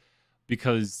up,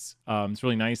 because it's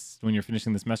really nice when you're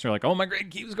finishing the semester, like, oh, my grade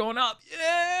keeps going up.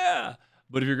 Yeah!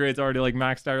 But if your grade's already like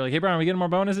maxed out, you're like, hey, Brian, are we getting more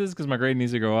bonuses? Because my grade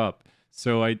needs to go up.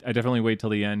 So I definitely wait till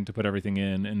the end to put everything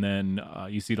in, and then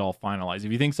you see it all finalized.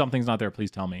 If you think something's not there,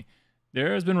 please tell me.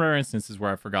 There's been rare instances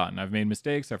where I've forgotten. I've made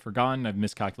mistakes. I've forgotten. I've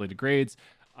miscalculated grades.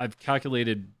 I've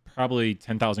calculated probably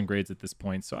 10,000 grades at this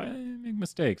point. So I make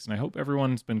mistakes, and I hope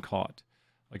everyone's been caught.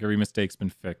 Like, every mistake's been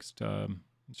fixed. I'm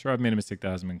sure I've made a mistake that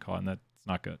hasn't been caught, and that's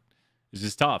not good. It's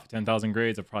just tough. 10,000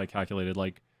 grades, I've probably calculated,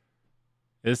 like,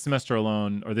 this semester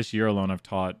alone, or this year alone, I've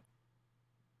taught...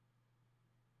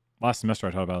 Last semester,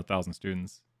 I taught about 1,000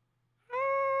 students.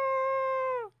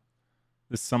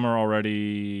 This summer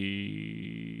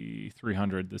already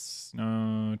 300. This,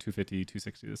 no, 250,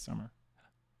 260 this summer.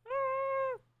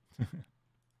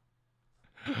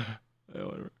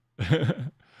 Whatever.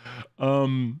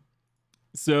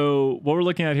 So what we're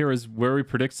looking at here is where we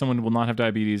predict someone will not have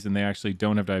diabetes and they actually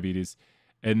don't have diabetes.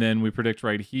 And then we predict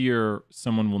right here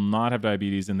someone will not have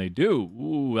diabetes and they do.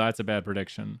 Ooh, that's a bad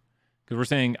prediction. Because we're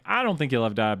saying, I don't think you'll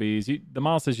have diabetes. The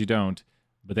model says you don't,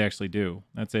 but they actually do.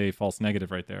 That's a false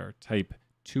negative right there. Type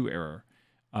 2 error.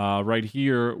 Right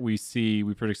here, we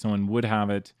predict someone would have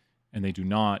it, and they do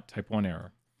not. Type 1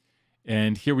 error.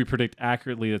 And here we predict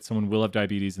accurately that someone will have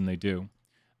diabetes, and they do.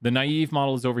 The naive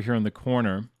model is over here in the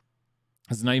corner.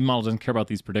 Because the naive model doesn't care about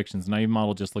these predictions. The naive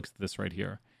model just looks at this right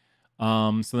here.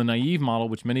 So the naive model,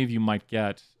 which many of you might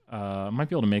get, might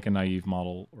be able to make a naive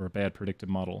model or a bad predictive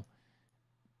model.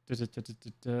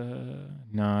 No,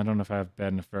 I don't know if I have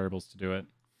bad enough variables to do it.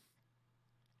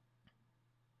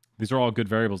 These are all good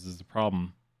variables is the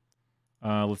problem.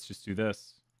 Let's just do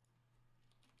this.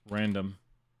 Random.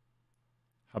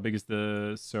 How big is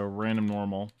so random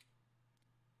normal.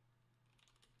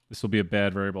 This will be a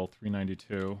bad variable,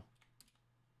 392.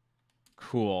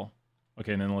 Cool.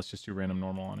 Okay, and then let's just do random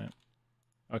normal on it.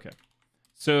 Okay.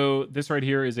 So this right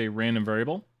here is a random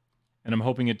variable, and I'm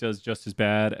hoping it does just as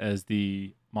bad as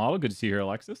the model. Good to see you here,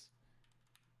 Alexis.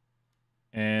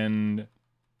 And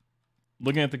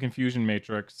looking at the confusion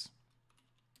matrix,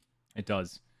 it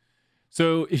does.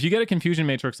 So if you get a confusion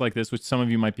matrix like this, which some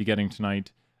of you might be getting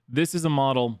tonight, this is a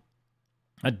model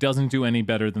that doesn't do any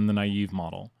better than the naive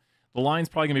model. The line's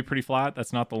probably going to be pretty flat.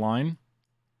 That's not the line.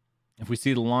 If we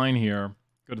see the line here,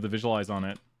 go to the visualize on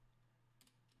it.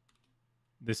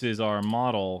 This is our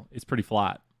model. It's pretty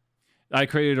flat. I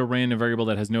created a random variable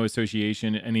that has no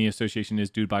association. Any association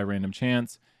is due by random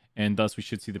chance, and thus we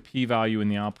should see the p-value in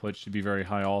the output should be very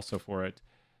high also for it.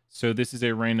 So this is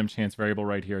a random chance variable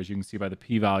right here, as you can see by the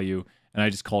p-value, and I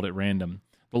just called it random.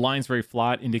 The line's very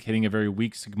flat, indicating a very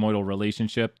weak sigmoidal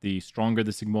relationship. The stronger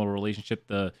the sigmoidal relationship,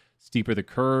 the steeper the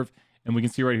curve. And we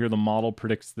can see right here the model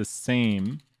predicts the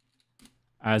same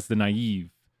as the naive.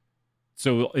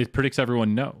 So it predicts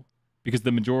everyone no, because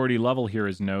the majority level here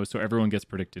is no, so everyone gets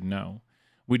predicted no.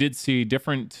 We did see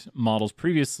different models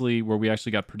previously where we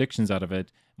actually got predictions out of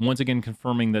it. Once again,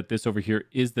 confirming that this over here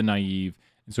is the naive.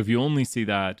 And so if you only see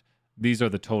that, these are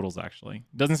the totals actually.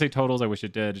 It doesn't say totals, I wish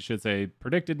it did. It should say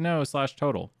predicted no /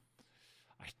 total.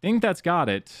 I think that's got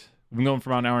it. We've been going for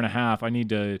about an hour and a half. I need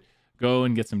to go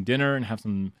and get some dinner and have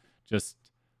some just,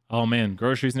 oh man,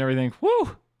 groceries and everything.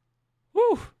 Woo!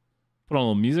 Woo! Put on a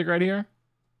little music right here.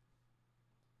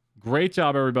 Great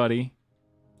job, everybody.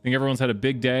 I think everyone's had a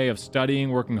big day of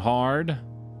studying, working hard.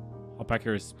 Hop back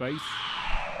here to space.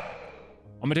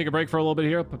 I'm going to take a break for a little bit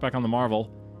here. Put back on the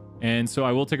Marvel. And so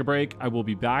I will take a break. I will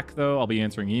be back, though. I'll be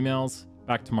answering emails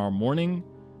back tomorrow morning.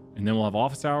 And then we'll have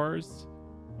office hours.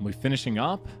 And we'll be finishing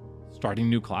up, starting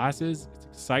new classes. It's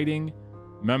exciting.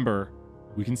 Remember,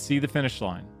 we can see the finish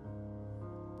line.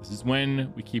 This is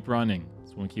when we keep running.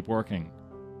 This is when we keep working.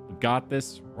 We've got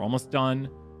this. We're almost done.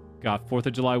 Got 4th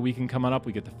of July weekend coming up.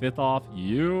 We get the 5th off.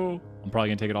 I'm probably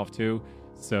going to take it off too.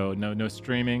 So no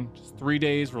streaming. Just 3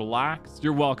 days. Relax.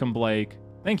 You're welcome, Blake.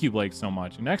 Thank you, Blake, so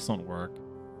much. And excellent work.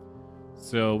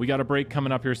 So we got a break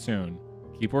coming up here soon.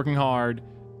 Keep working hard.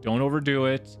 Don't overdo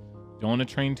it. Don't want to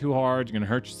train too hard. You're going to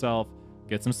hurt yourself.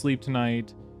 Get some sleep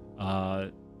tonight.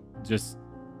 Just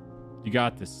You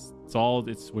got this.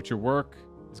 It's what your work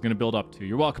is going to build up to.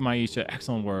 You're welcome, Aisha.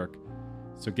 Excellent work.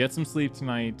 So get some sleep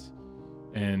tonight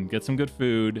and get some good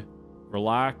food.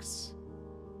 Relax.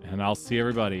 And I'll see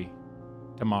everybody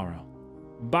tomorrow.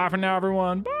 Bye for now,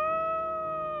 everyone. Bye.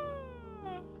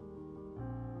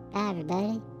 Bye,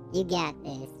 everybody. You got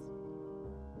this.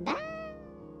 Bye.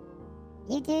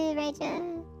 You too,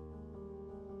 Rachel.